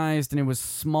organized, and it was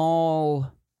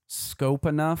small scope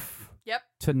enough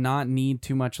to not need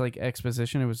too much like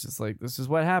exposition. It was just like, this is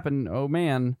what happened. Oh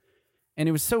man. And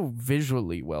it was so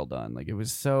visually well done. Like, it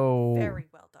was so very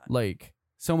well done. Like,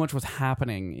 so much was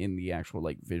happening in the actual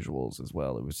like visuals as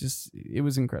well. It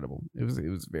was incredible. It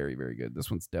was very, very good. This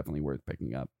one's definitely worth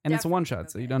picking up. And it's a one shot,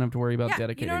 so you don't have to worry about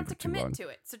dedicating you don't have to for too long. commit to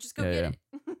it. So just go get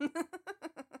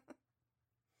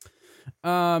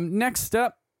it. Next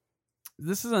up,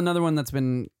 this is another one that's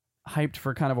been hyped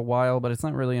for kind of a while, but it's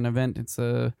not really an event. It's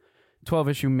a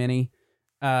 12-issue mini.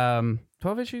 12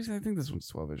 issues? I think this one's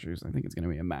 12 issues. I think it's going to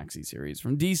be a maxi series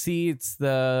from DC. It's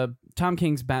the Tom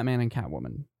King's Batman and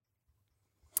Catwoman.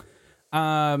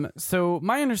 So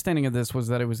my understanding of this was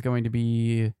that it was going to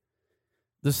be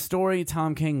the story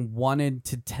Tom King wanted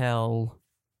to tell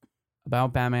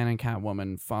about Batman and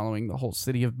Catwoman following the whole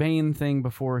City of Bane thing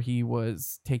before he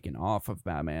was taken off of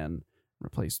Batman,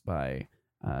 replaced by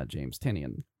James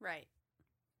Tynion. Right.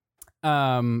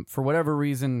 For whatever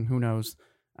reason, who knows?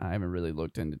 I haven't really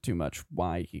looked into too much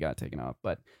why he got taken off,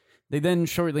 but they then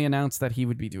shortly announced that he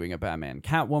would be doing a Batman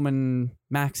Catwoman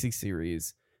maxi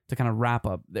series to kind of wrap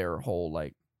up their whole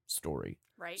like story.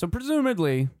 Right. So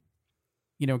presumably,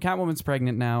 you know, Catwoman's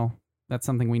pregnant now. That's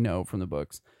something we know from the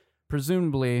books.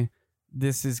 Presumably,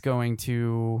 this is going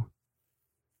to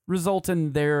result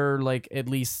in their like, at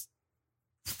least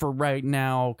for right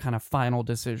now, kind of final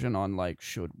decision on like,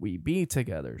 should we be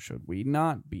together? Should we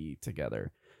not be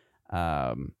together?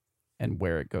 And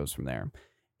where it goes from there.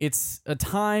 It's a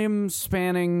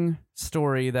time-spanning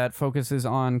story that focuses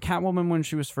on Catwoman when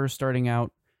she was first starting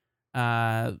out,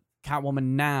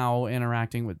 Catwoman now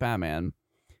interacting with Batman,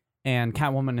 and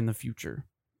Catwoman in the future.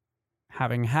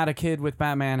 Having had a kid with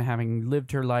Batman, having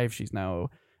lived her life, she's now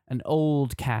an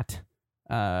old cat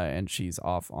and she's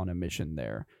off on a mission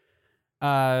there.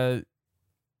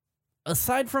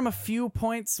 Aside from a few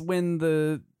points when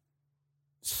the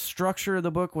structure of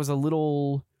the book was a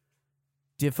little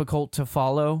difficult to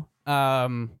follow,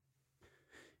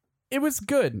 it was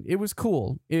good. It was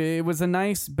cool. It was a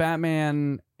nice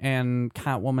Batman and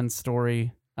Catwoman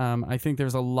story. I think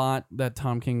there's a lot that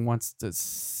Tom King wants to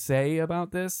say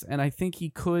about this, and I think he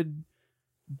could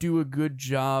do a good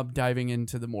job diving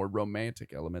into the more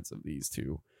romantic elements of these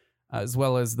two, as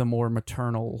well as the more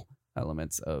maternal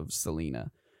elements of Selina.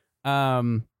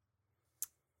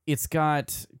 It's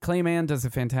got Clayman does a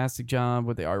fantastic job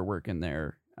with the artwork in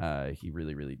there. He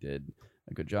really, really did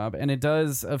a good job. And it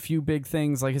does a few big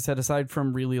things, like I said, aside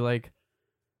from really like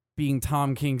being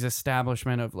Tom King's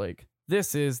establishment of like,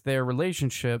 this is their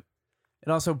relationship. It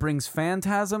also brings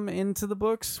Phantasm into the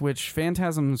books, which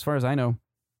Phantasm, as far as I know,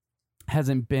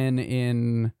 hasn't been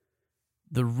in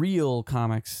the real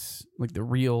comics, like the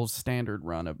real standard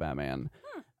run of Batman.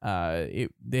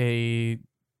 They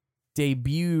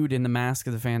debuted in the Mask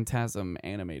of the Phantasm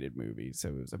animated movie, so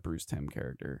it was a Bruce Timm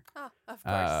character. Oh, of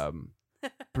course.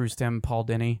 Bruce Timm, Paul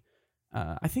Dini.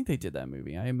 I think they did that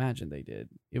movie. I imagine they did.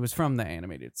 It was from the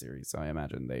animated series, so I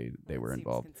imagine they were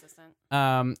involved. Consistent.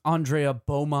 Andrea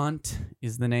Beaumont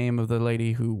is the name of the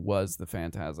lady who was the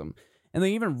Phantasm. And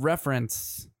they even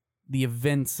reference the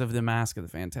events of the Mask of the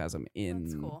Phantasm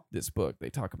in this book. They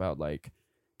talk about, like,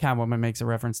 Catwoman makes a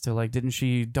reference to, like, didn't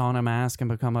she don a mask and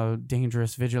become a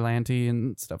dangerous vigilante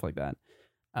and stuff like that.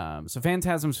 So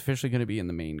Phantasm's officially going to be in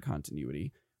the main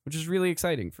continuity, which is really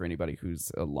exciting for anybody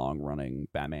who's a long-running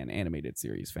Batman animated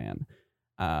series fan.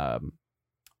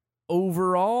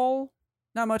 Overall,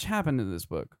 not much happened in this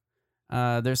book.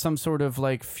 There's some sort of,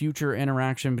 like, future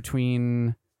interaction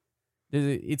between...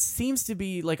 It seems to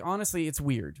be, like, honestly, it's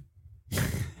weird.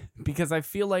 Because I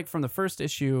feel like from the first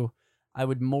issue, I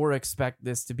would more expect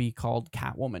this to be called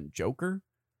Catwoman Joker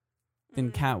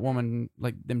than Catwoman,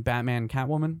 like, than Batman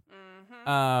Catwoman.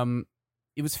 Mm-hmm.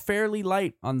 It was fairly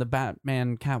light on the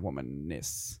Batman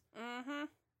Catwoman-ness. Mm-hmm.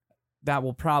 That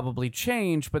will probably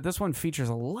change, but this one features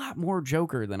a lot more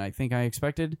Joker than I think I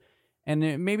expected.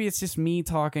 And maybe it's just me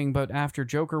talking, but after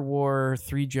Joker War,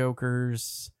 3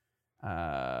 Jokers,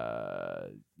 the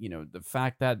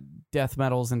fact that Death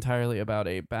Metal is entirely about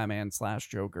a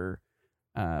Batman/Joker,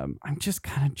 I'm just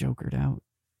kind of jokered out,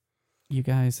 you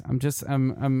guys.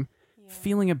 I'm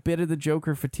feeling a bit of the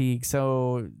Joker fatigue.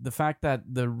 So the fact that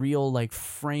the real, like,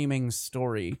 framing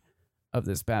story of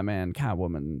this Batman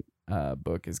Catwoman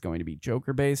book is going to be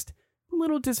Joker based, a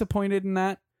little disappointed in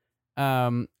that.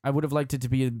 I would have liked it to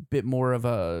be a bit more of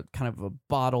a kind of a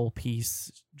bottle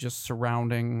piece just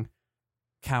surrounding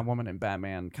Catwoman and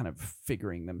Batman kind of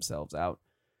figuring themselves out.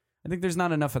 I think there's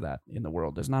not enough of that in the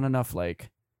world. There's not enough,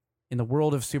 like, in the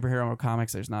world of superhero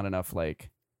comics, there's not enough, like,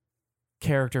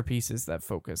 character pieces that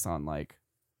focus on, like,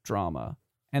 drama.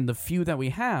 And the few that we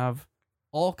have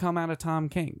all come out of Tom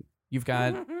King. You've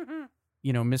got,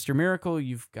 Mr. Miracle,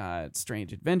 you've got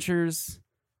Strange Adventures.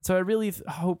 So I really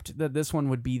hoped that this one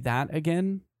would be that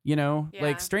again,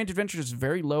 Like, Strange Adventures is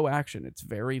very low action. It's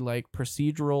very, like,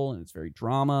 procedural, and it's very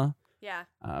drama. Yeah.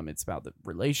 It's about the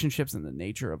relationships and the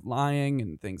nature of lying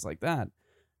and things like that.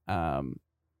 And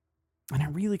I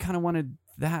really kind of wanted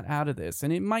that out of this.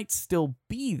 And it might still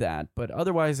be that, but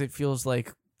otherwise it feels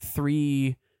like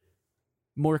 3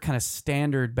 more kind of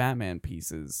standard Batman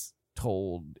pieces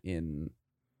told in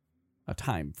a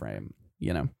time frame,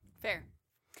 Fair.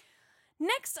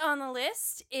 Next on the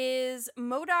list is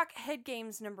MODOK Head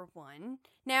Games #1.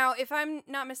 Now, if I'm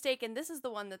not mistaken, this is the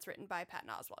one that's written by Patton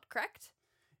Oswalt, correct?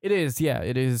 It is, yeah.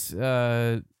 It is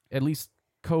at least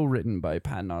co-written by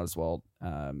Patton Oswalt,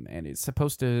 and it's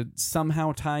supposed to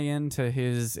somehow tie into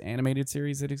his animated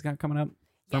series that he's got coming up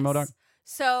for MODOK.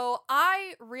 So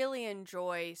I really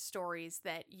enjoy stories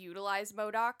that utilize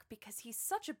MODOK because he's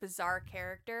such a bizarre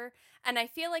character, and I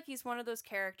feel like he's one of those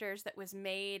characters that was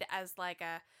made as, like,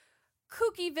 a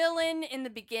kooky villain in the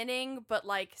beginning, but,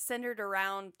 like, centered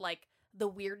around, like, the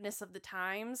weirdness of the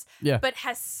times, but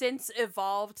has since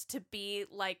evolved to be,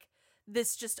 like,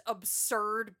 this just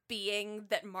absurd being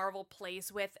that Marvel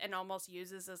plays with and almost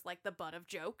uses as, like, the butt of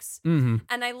jokes. Mm-hmm.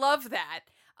 And I love that.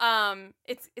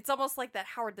 It's almost like that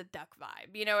Howard the Duck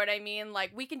vibe. You know what I mean?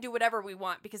 Like, we can do whatever we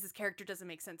want because this character doesn't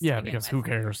make sense. Yeah, because who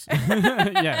cares?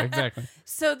 Yeah, exactly.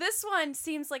 So this one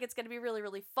seems like it's going to be really,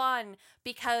 really fun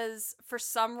because for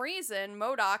some reason,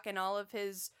 MODOK and all of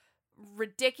his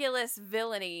ridiculous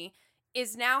villainy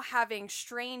is now having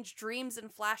strange dreams and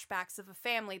flashbacks of a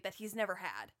family that he's never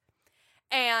had.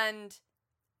 And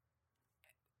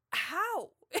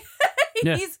how?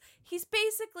 He's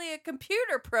basically a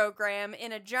computer program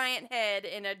in a giant head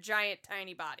in a giant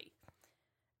tiny body.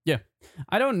 Yeah.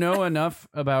 I don't know enough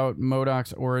about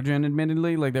MODOK's origin,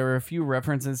 admittedly. Like, there were a few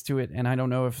references to it, and I don't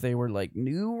know if they were, like,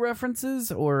 new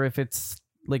references or if it's,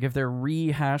 like, if they're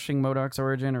rehashing MODOK's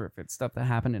origin or if it's stuff that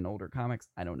happened in older comics.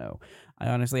 I don't know. I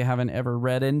honestly haven't ever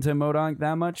read into MODOK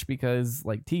that much because,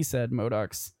 like T said,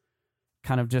 MODOK's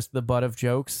kind of just the butt of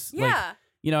jokes. Yeah. Like,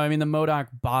 you know, I mean, the MODOK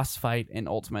boss fight in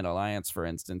Ultimate Alliance, for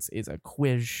instance, is a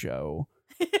quiz show.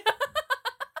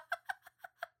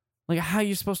 Like, how are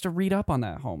you supposed to read up on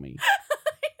that, homie? I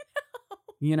know.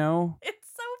 You know? It's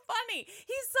so funny.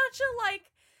 He's such a, like...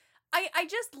 I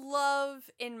just love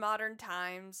in modern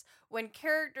times when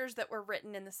characters that were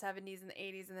written in the 70s and the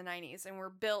 80s and the 90s and were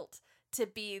built to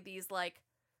be these, like,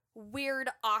 weird,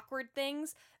 awkward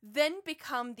things, then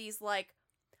become these, like,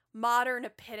 modern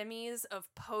epitomes of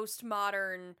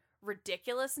postmodern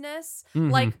ridiculousness. Mm-hmm.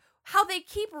 Like, how they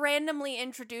keep randomly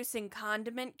introducing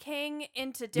Condiment King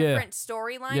into different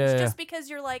storylines just because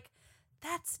you're like,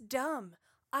 that's dumb.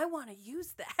 I want to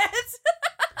use that.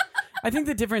 I think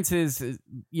the difference is,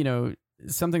 you know,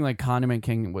 something like Condiment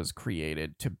King was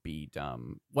created to be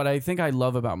dumb. What I think I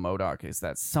love about MODOK is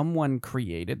that someone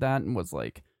created that and was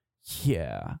like,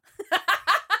 yeah.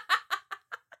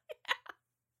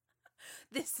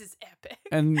 This is epic.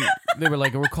 And they were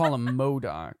like, we'll call him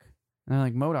MODOK. And they're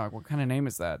like, MODOK, what kind of name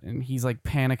is that? And he's like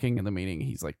panicking in the meeting.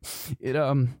 He's like, it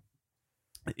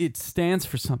stands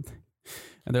for something.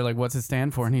 And they're like, what's it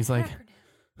stand for? And he's like,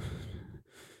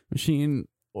 machine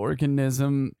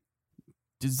organism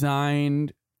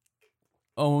designed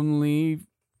only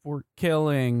for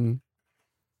killing.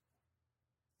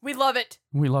 We love it.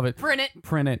 We love it. Print it.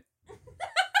 Print it.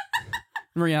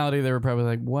 In reality, they were probably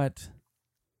like, what?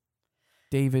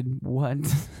 David, what?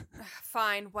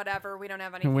 Fine, whatever. We don't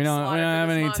have anything. We don't have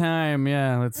any time.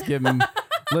 Yeah, let's get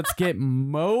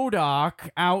MODOK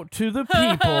out to the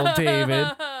people,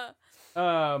 David.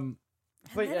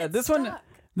 But yeah, this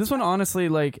one honestly,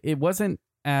 like, it wasn't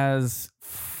as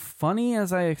funny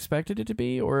as I expected it to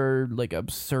be, or like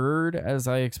absurd as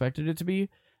I expected it to be,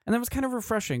 and that was kind of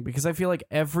refreshing because I feel like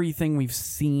everything we've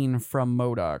seen from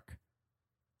MODOK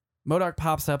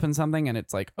pops up in something, and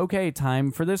it's like, okay,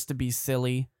 time for this to be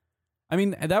silly. I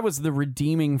mean, that was the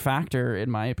redeeming factor,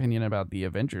 in my opinion, about the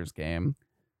Avengers game,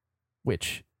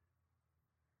 which,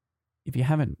 if you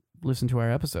haven't listened to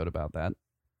our episode about that,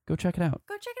 go check it out.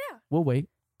 Go check it out. We'll wait.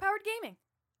 Powered Gaming.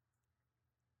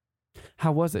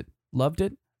 How was it? Loved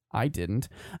it? I didn't.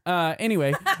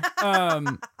 Anyway,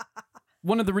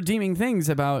 one of the redeeming things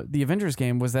about the Avengers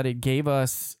game was that it gave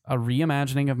us a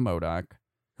reimagining of MODOK,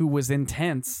 who was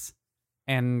intense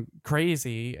and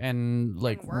crazy and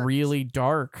like really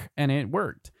dark, and it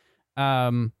worked.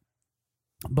 But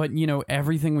you know,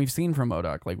 everything we've seen from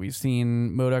MODOK, like we've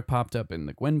seen MODOK popped up in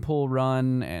the Gwenpool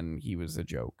run and he was a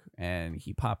joke, and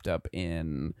he popped up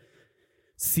in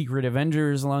Secret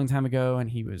Avengers a long time ago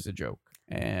and he was a joke,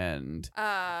 and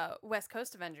West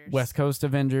Coast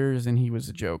Avengers and he was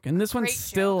a joke, and this one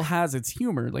still has its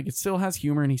humor. Like, it still has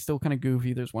humor and he's still kind of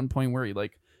goofy. There's one point where he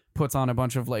like puts on a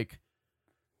bunch of like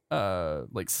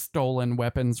stolen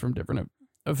weapons from different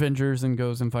Avengers and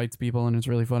goes and fights people, and it's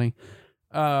really funny.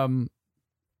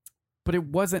 But it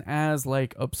wasn't as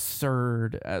like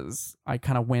absurd as I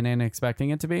kind of went in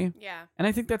expecting it to be. Yeah. And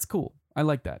I think that's cool. I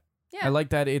like that. Yeah. I like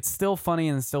that it's still funny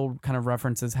and still kind of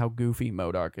references how goofy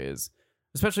MODOK is,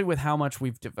 especially with how much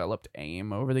we've developed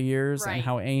AIM over the years, and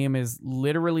how AIM is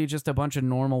literally just a bunch of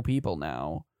normal people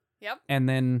now. Yep. And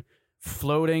then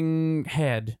floating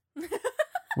head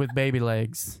with baby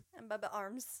legs. And baby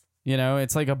arms. You know,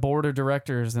 it's like a board of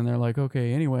directors, and they're like,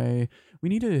 okay, anyway, we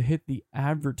need to hit the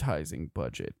advertising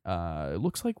budget. It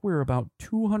looks like we're about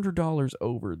 $200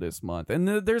 over this month. And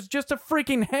there's just a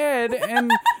freaking head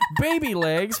and baby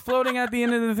legs floating at the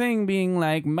end of the thing being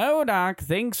like, MODOK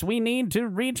thinks we need to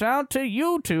reach out to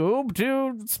YouTube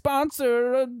to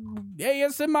sponsor an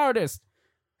ASM artist.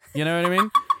 You know what I mean?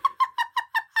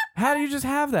 How do you just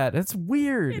have that? That's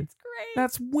weird. It's great.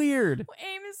 That's weird.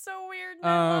 AIM is so weird, and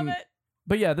I love it.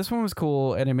 But yeah, this one was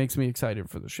cool, and it makes me excited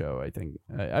for the show. I think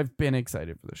I've been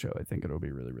excited for the show. I think it'll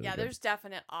be really, really good. There's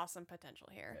definite awesome potential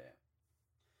here.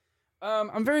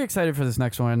 I'm very excited for this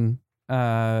next one.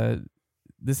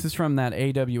 This is from that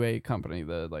AWA company,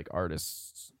 the like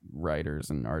artists, writers,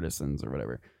 and artisans or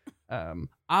whatever.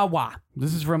 Awa.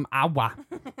 This is from Awa,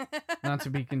 not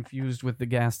to be confused with the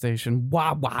gas station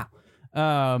Wawa.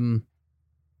 I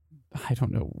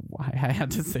don't know why I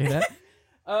had to say that.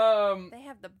 They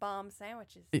have the bomb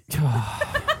sandwiches.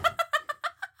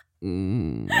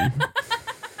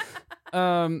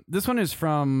 This one is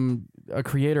from a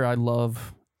creator I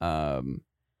love.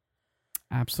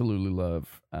 absolutely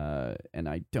love, and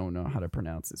I don't know how to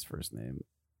pronounce his first name.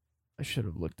 I should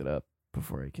have looked it up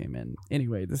before I came in.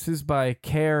 Anyway, this is by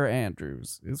Care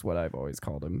Andrews, is what I've always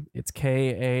called him. It's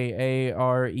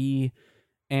Kaare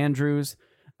Andrews.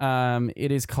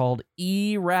 It is called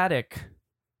Erratic,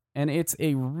 and it's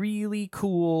a really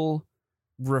cool,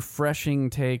 refreshing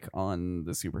take on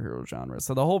the superhero genre.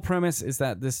 So the whole premise is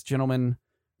that this young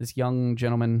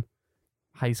gentleman,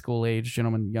 high school age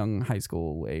gentleman,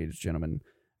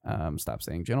 stop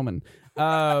saying gentleman,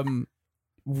 has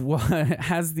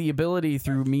the ability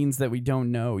through means that we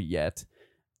don't know yet,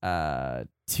 to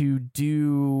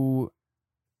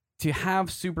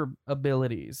have super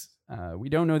abilities. We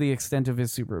don't know the extent of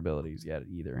his super abilities yet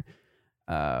either.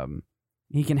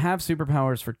 He can have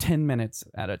superpowers for 10 minutes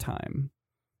at a time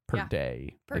per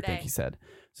day, I think he said.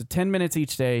 So 10 minutes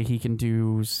each day, he can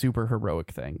do super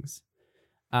heroic things.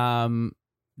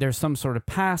 There's some sort of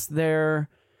past there.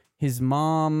 His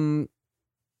mom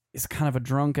is kind of a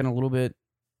drunk and a little bit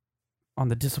on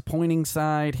the disappointing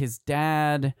side. His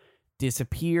dad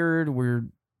disappeared. We're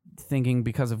thinking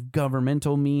because of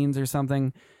governmental means or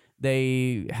something.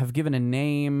 They have given a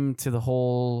name to the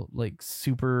whole like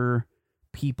super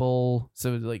people.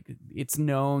 So like it's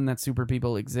known that super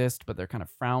people exist, but they're kind of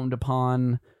frowned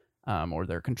upon, or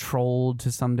they're controlled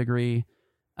to some degree.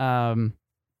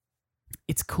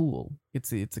 It's cool.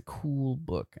 It's a cool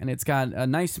book, and it's got a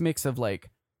nice mix of like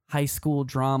high school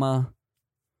drama,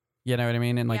 you know what I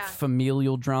mean, and like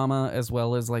familial drama, as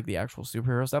well as like the actual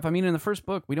superhero stuff. I mean, in the first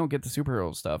book, we don't get the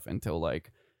superhero stuff until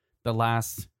like the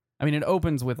last. I mean, it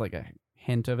opens with like a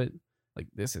hint of it, like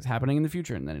this is happening in the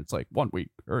future, and then it's like 1 week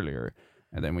earlier,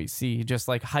 and then we see just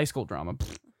like high school drama,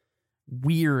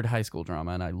 weird high school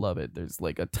drama, and I love it. There's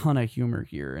like a ton of humor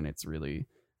here, and it's really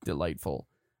delightful.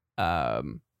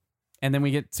 And then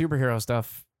we get superhero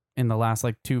stuff in the last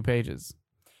like 2 pages.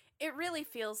 It really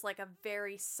feels like a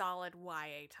very solid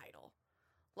YA title.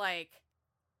 Like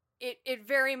it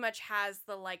very much has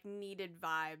the like needed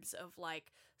vibes of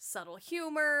like subtle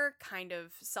humor, kind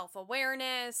of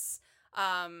self-awareness,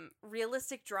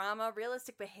 realistic drama,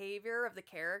 realistic behavior of the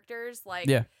characters. Like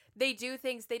they do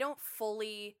things, they don't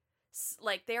fully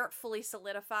they aren't fully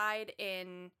solidified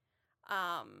in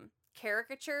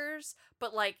caricatures,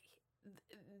 but like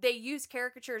they use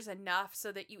caricatures enough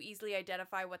so that you easily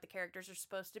identify what the characters are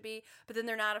supposed to be, but then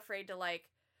they're not afraid to like,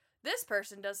 this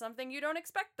person does something you don't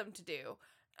expect them to do.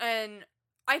 And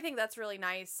I think that's really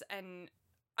nice, and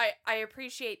I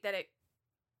appreciate that it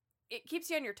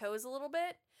keeps you on your toes a little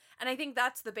bit. And I think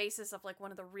that's the basis of like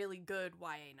one of the really good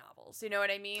YA novels. You know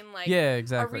what I mean? Like, yeah,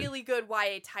 exactly. A really good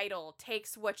YA title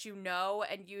takes what you know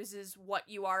and uses what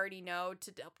you already know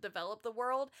to develop the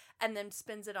world, and then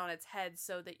spins it on its head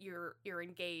so that you're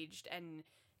engaged and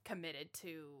committed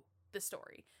to the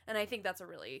story. And I think that's a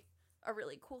really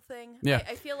cool thing. Yeah.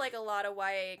 I feel like a lot of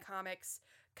YA comics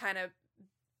kind of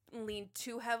lean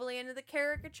too heavily into the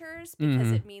caricatures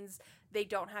because it means they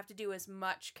don't have to do as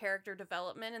much character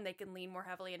development and they can lean more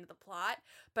heavily into the plot.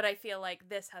 But I feel like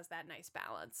this has that nice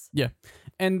balance. Yeah.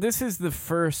 And this is the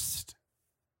first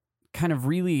kind of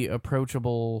really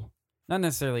approachable, not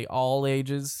necessarily all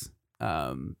ages,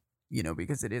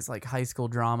 because it is like high school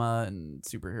drama and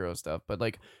superhero stuff, but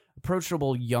like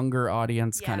approachable younger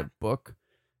audience kind of book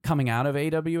coming out of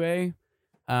AWA.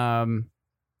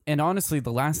 And honestly,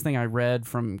 the last thing I read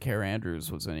from Care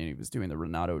Andrews was when he was doing the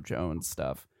Renato Jones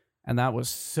stuff. And that was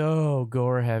so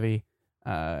gore heavy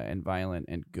and violent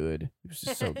and good. It was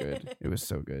just so good. It was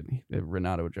so good.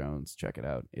 Renato Jones, check it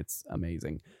out. It's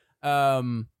amazing.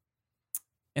 And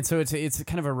so it's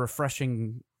kind of a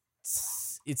refreshing,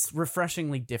 it's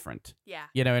refreshingly different. Yeah.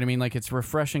 You know what I mean? Like it's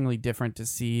refreshingly different to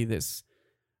see this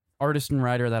artist and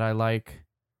writer that I like,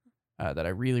 that I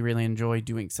really, really enjoy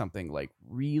doing something like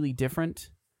really different.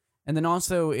 And then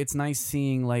also it's nice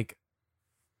seeing like,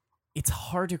 it's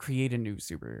hard to create a new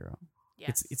superhero.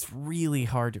 Yes. It's really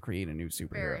hard to create a new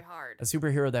superhero. Very hard. A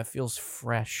superhero that feels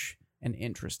fresh and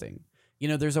interesting. You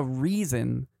know, there's a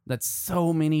reason that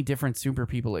so many different super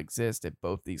people exist at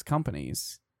both these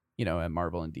companies, you know, at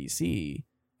Marvel and DC,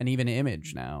 and even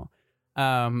Image now.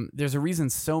 There's a reason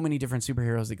so many different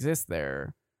superheroes exist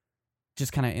there,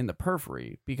 just kind of in the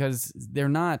periphery, because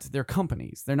they're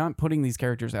companies. They're not putting these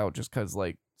characters out just because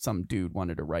like some dude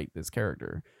wanted to write this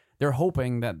character. They're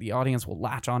hoping that the audience will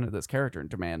latch onto this character and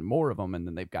demand more of them, and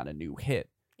then they've got a new hit.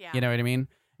 Yeah. You know what I mean?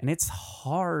 And it's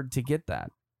hard to get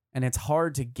that. And it's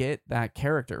hard to get that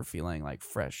character feeling like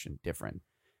fresh and different.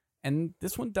 And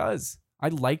this one does. I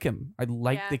like him. I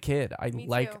like the kid. I Me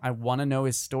like too. I want to know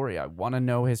his story. I want to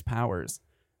know his powers.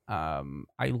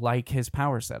 I like his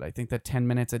power set. I think that 10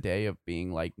 minutes a day of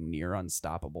being like near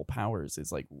unstoppable powers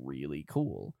is like really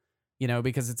cool, you know,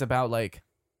 because it's about like,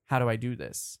 how do I do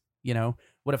this? You know,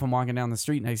 what if I'm walking down the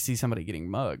street and I see somebody getting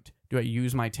mugged? Do I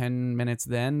use my 10 minutes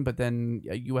then, but then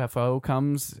a UFO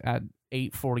comes at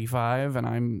 8:45 and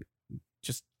I'm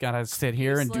just gotta sit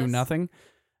here and do nothing?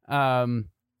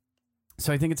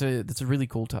 So I think it's a really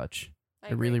cool touch.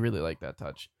 I really, really like that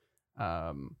touch.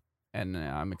 And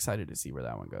I'm excited to see where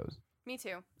that one goes. Me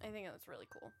too. I think that's really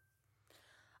cool.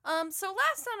 So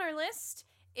last on our list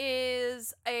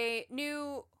is a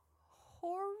new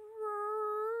horror-ish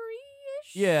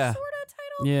sort of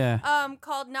title. Yeah.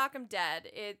 Called Knock 'Em Dead.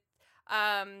 It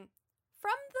from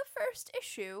the first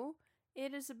issue,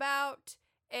 it is about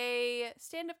a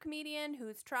stand-up comedian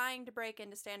who's trying to break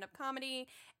into stand-up comedy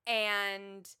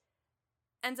and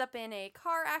ends up in a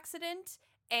car accident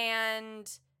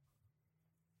and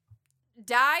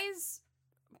dies,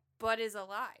 but is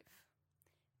alive.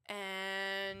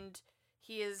 And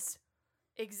he is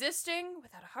existing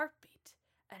without a heartbeat,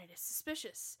 and it is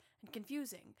suspicious and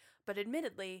confusing, but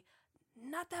admittedly,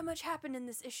 not that much happened in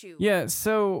this issue. Yeah,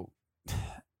 so a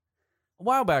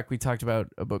while back we talked about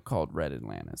a book called Red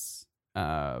Atlantis,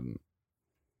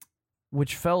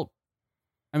 which felt,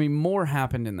 I mean, more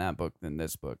happened in that book than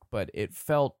this book, but it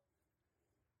felt,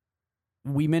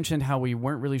 we mentioned how we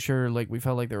weren't really sure, like we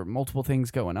felt like there were multiple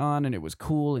things going on and it was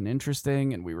cool and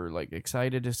interesting and we were like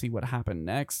excited to see what happened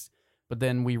next. But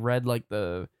then we read like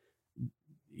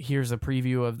here's a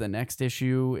preview of the next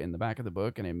issue in the back of the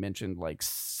book and it mentioned like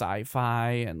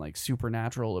sci-fi and like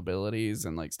supernatural abilities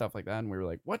and like stuff like that. And we were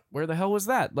like, what? Where the hell was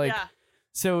that? Like, yeah.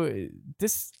 So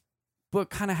this book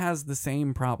kind of has the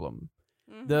same problem.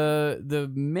 Mm-hmm.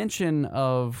 The mention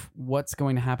of what's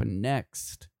going to happen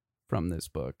next from this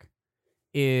book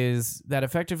is that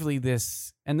effectively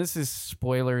this, and this is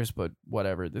spoilers, but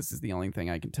whatever, this is the only thing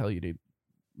I can tell you to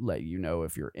let you know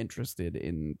if you're interested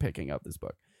in picking up this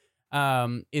book,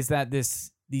 is that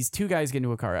these two guys get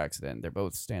into a car accident. They're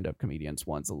both stand-up comedians.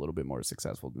 One's a little bit more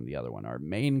successful than the other one. Our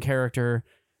main character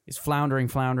is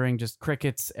floundering, just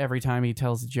crickets every time he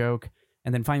tells a joke,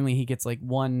 and then finally he gets like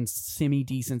one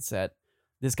semi-decent set.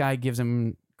 This guy gives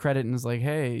him credit and is like,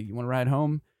 hey, you want to ride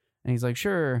home? And he's like,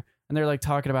 sure. And they're like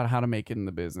talking about how to make it in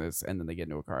the business, and then they get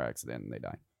into a car accident and they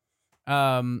die.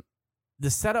 The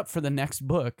setup for the next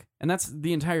book, and that's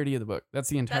the entirety of the book. That's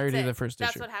the entirety of the first issue.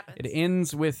 That's what happens. It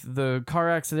ends with the car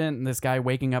accident and this guy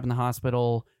waking up in the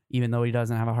hospital, even though he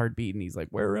doesn't have a heartbeat, and he's like,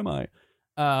 where am I?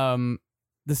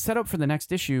 The setup for the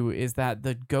next issue is that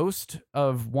the ghost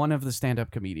of one of the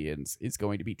stand-up comedians is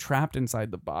going to be trapped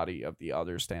inside the body of the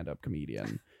other stand-up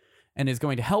comedian and is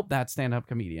going to help that stand-up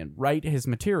comedian write his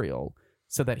material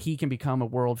so that he can become a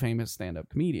world-famous stand-up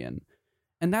comedian.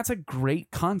 And that's a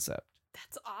great concept.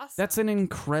 That's awesome. That's an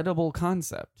incredible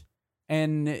concept.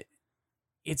 And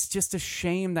it's just a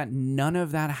shame that none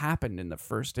of that happened in the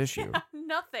first issue. Yeah,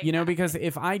 nothing. You know, because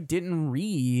if I didn't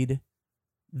read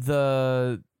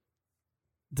the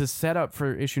setup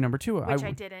for issue number 2, which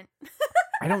I didn't.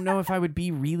 I don't know if I would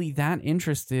be really that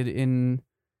interested in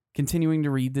continuing to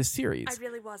read this series. I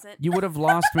really wasn't. You would have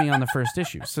lost me on the first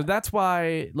issue. So that's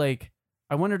why, like,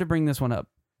 I wanted to bring this one up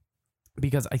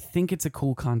because I think it's a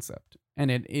cool concept. And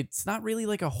it's not really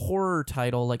like a horror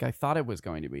title like I thought it was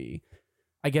going to be.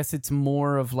 I guess it's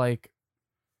more of like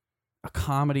a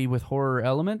comedy with horror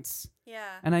elements.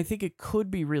 Yeah. And I think it could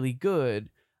be really good.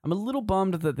 I'm a little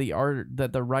bummed that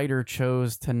the writer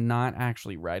chose to not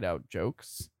actually write out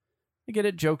jokes. I get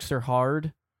it, jokes are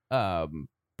hard.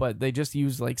 But they just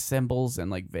use like symbols and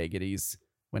like vagaries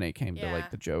when it came to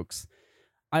like the jokes.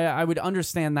 I would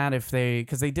understand that if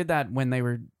because they did that when they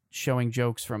were showing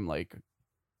jokes from like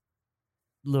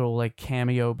little like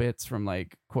cameo bits from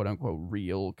like quote unquote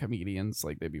real comedians.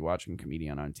 Like they'd be watching a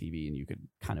comedian on TV and you could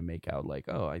kind of make out like,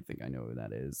 oh, I think I know who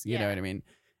that is. You know what I mean?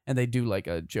 And they do like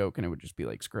a joke and it would just be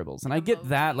like scribbles. And I get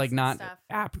that, like not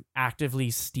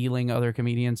actively stealing other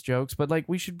comedians' jokes, but like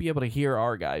we should be able to hear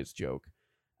our guy's joke.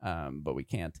 But we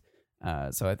can't.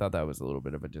 So I thought that was a little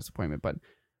bit of a disappointment. But,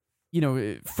 you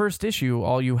know, first issue,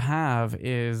 all you have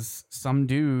is some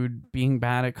dude being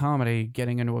bad at comedy,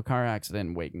 getting into a car accident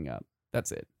and waking up.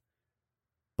 That's it.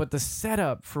 But the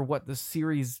setup for what the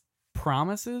series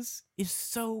promises is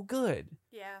so good.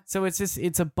 Yeah. So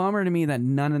it's a bummer to me that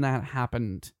none of that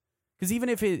happened. Because even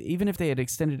if they had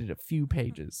extended it a few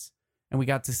pages and we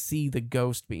got to see the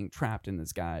ghost being trapped in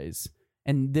this guy's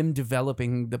and them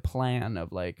developing the plan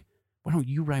of like, why don't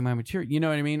you write my material? You know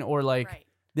what I mean? Or like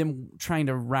them trying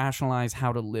to rationalize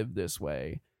how to live this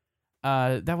way.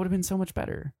 That would have been so much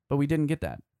better. But we didn't get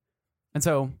that. And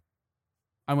so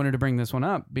I wanted to bring this one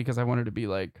up because I wanted to be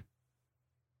like,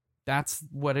 that's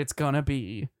what it's gonna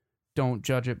be. Don't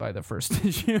judge it by the first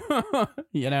issue.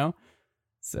 You know?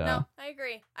 So no, I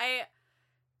agree.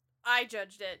 I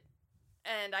judged it,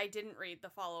 and I didn't read the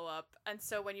follow-up, and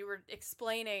so when you were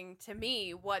explaining to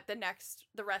me what the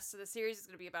rest of the series is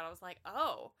going to be about, I was like,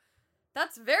 oh,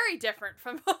 that's very different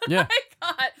from what I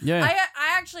got. Yeah.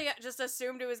 I actually just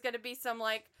assumed it was going to be some,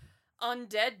 like,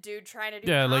 undead dude trying to do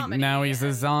comedy. like now he's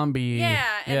a zombie. Yeah,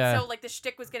 and so, like, the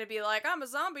shtick was going to be like, I'm a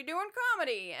zombie doing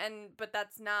comedy, but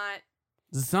that's not...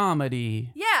 Zomedy.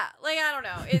 Yeah, like, I don't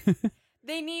know.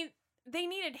 They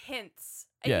needed hints.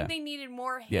 I think they needed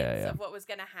more hints of what was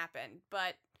going to happen.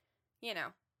 But, you know,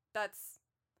 that's...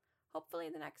 Hopefully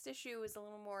the next issue is a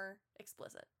little more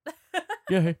explicit.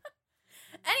 Yeah.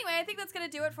 Anyway, I think that's going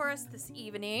to do it for us this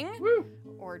evening. Woo.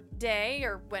 Or day,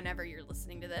 or whenever you're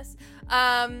listening to this.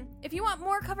 If you want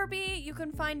more Cover B, you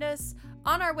can find us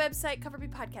on our website,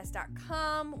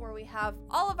 coverbpodcast.com, where we have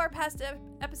all of our past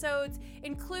episodes,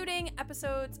 including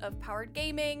episodes of Powered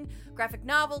Gaming, graphic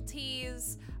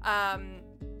novelties,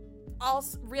 all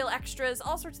real extras,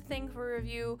 all sorts of things where we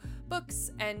review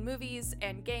books and movies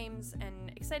and games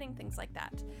and exciting things like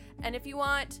that. And if you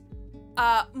want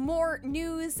more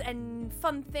news and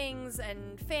fun things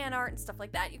and fan art and stuff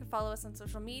like that, you can follow us on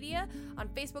social media on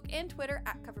Facebook and Twitter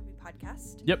at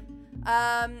CoverBPodcast. Yep.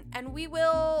 And we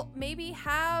will maybe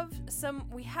have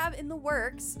we have in the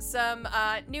works some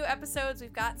new episodes.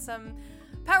 We've got some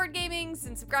Powered Gamings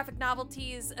and some graphic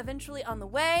novelties eventually on the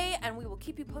way, and we will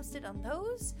keep you posted on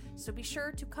those, so be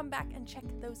sure to come back and check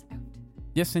those out.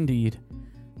 Yes, indeed.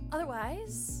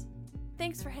 Otherwise,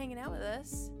 thanks for hanging out with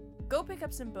us. Go pick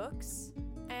up some books,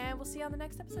 and we'll see you on the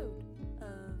next episode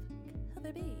of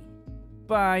Cover B.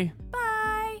 Bye. Bye.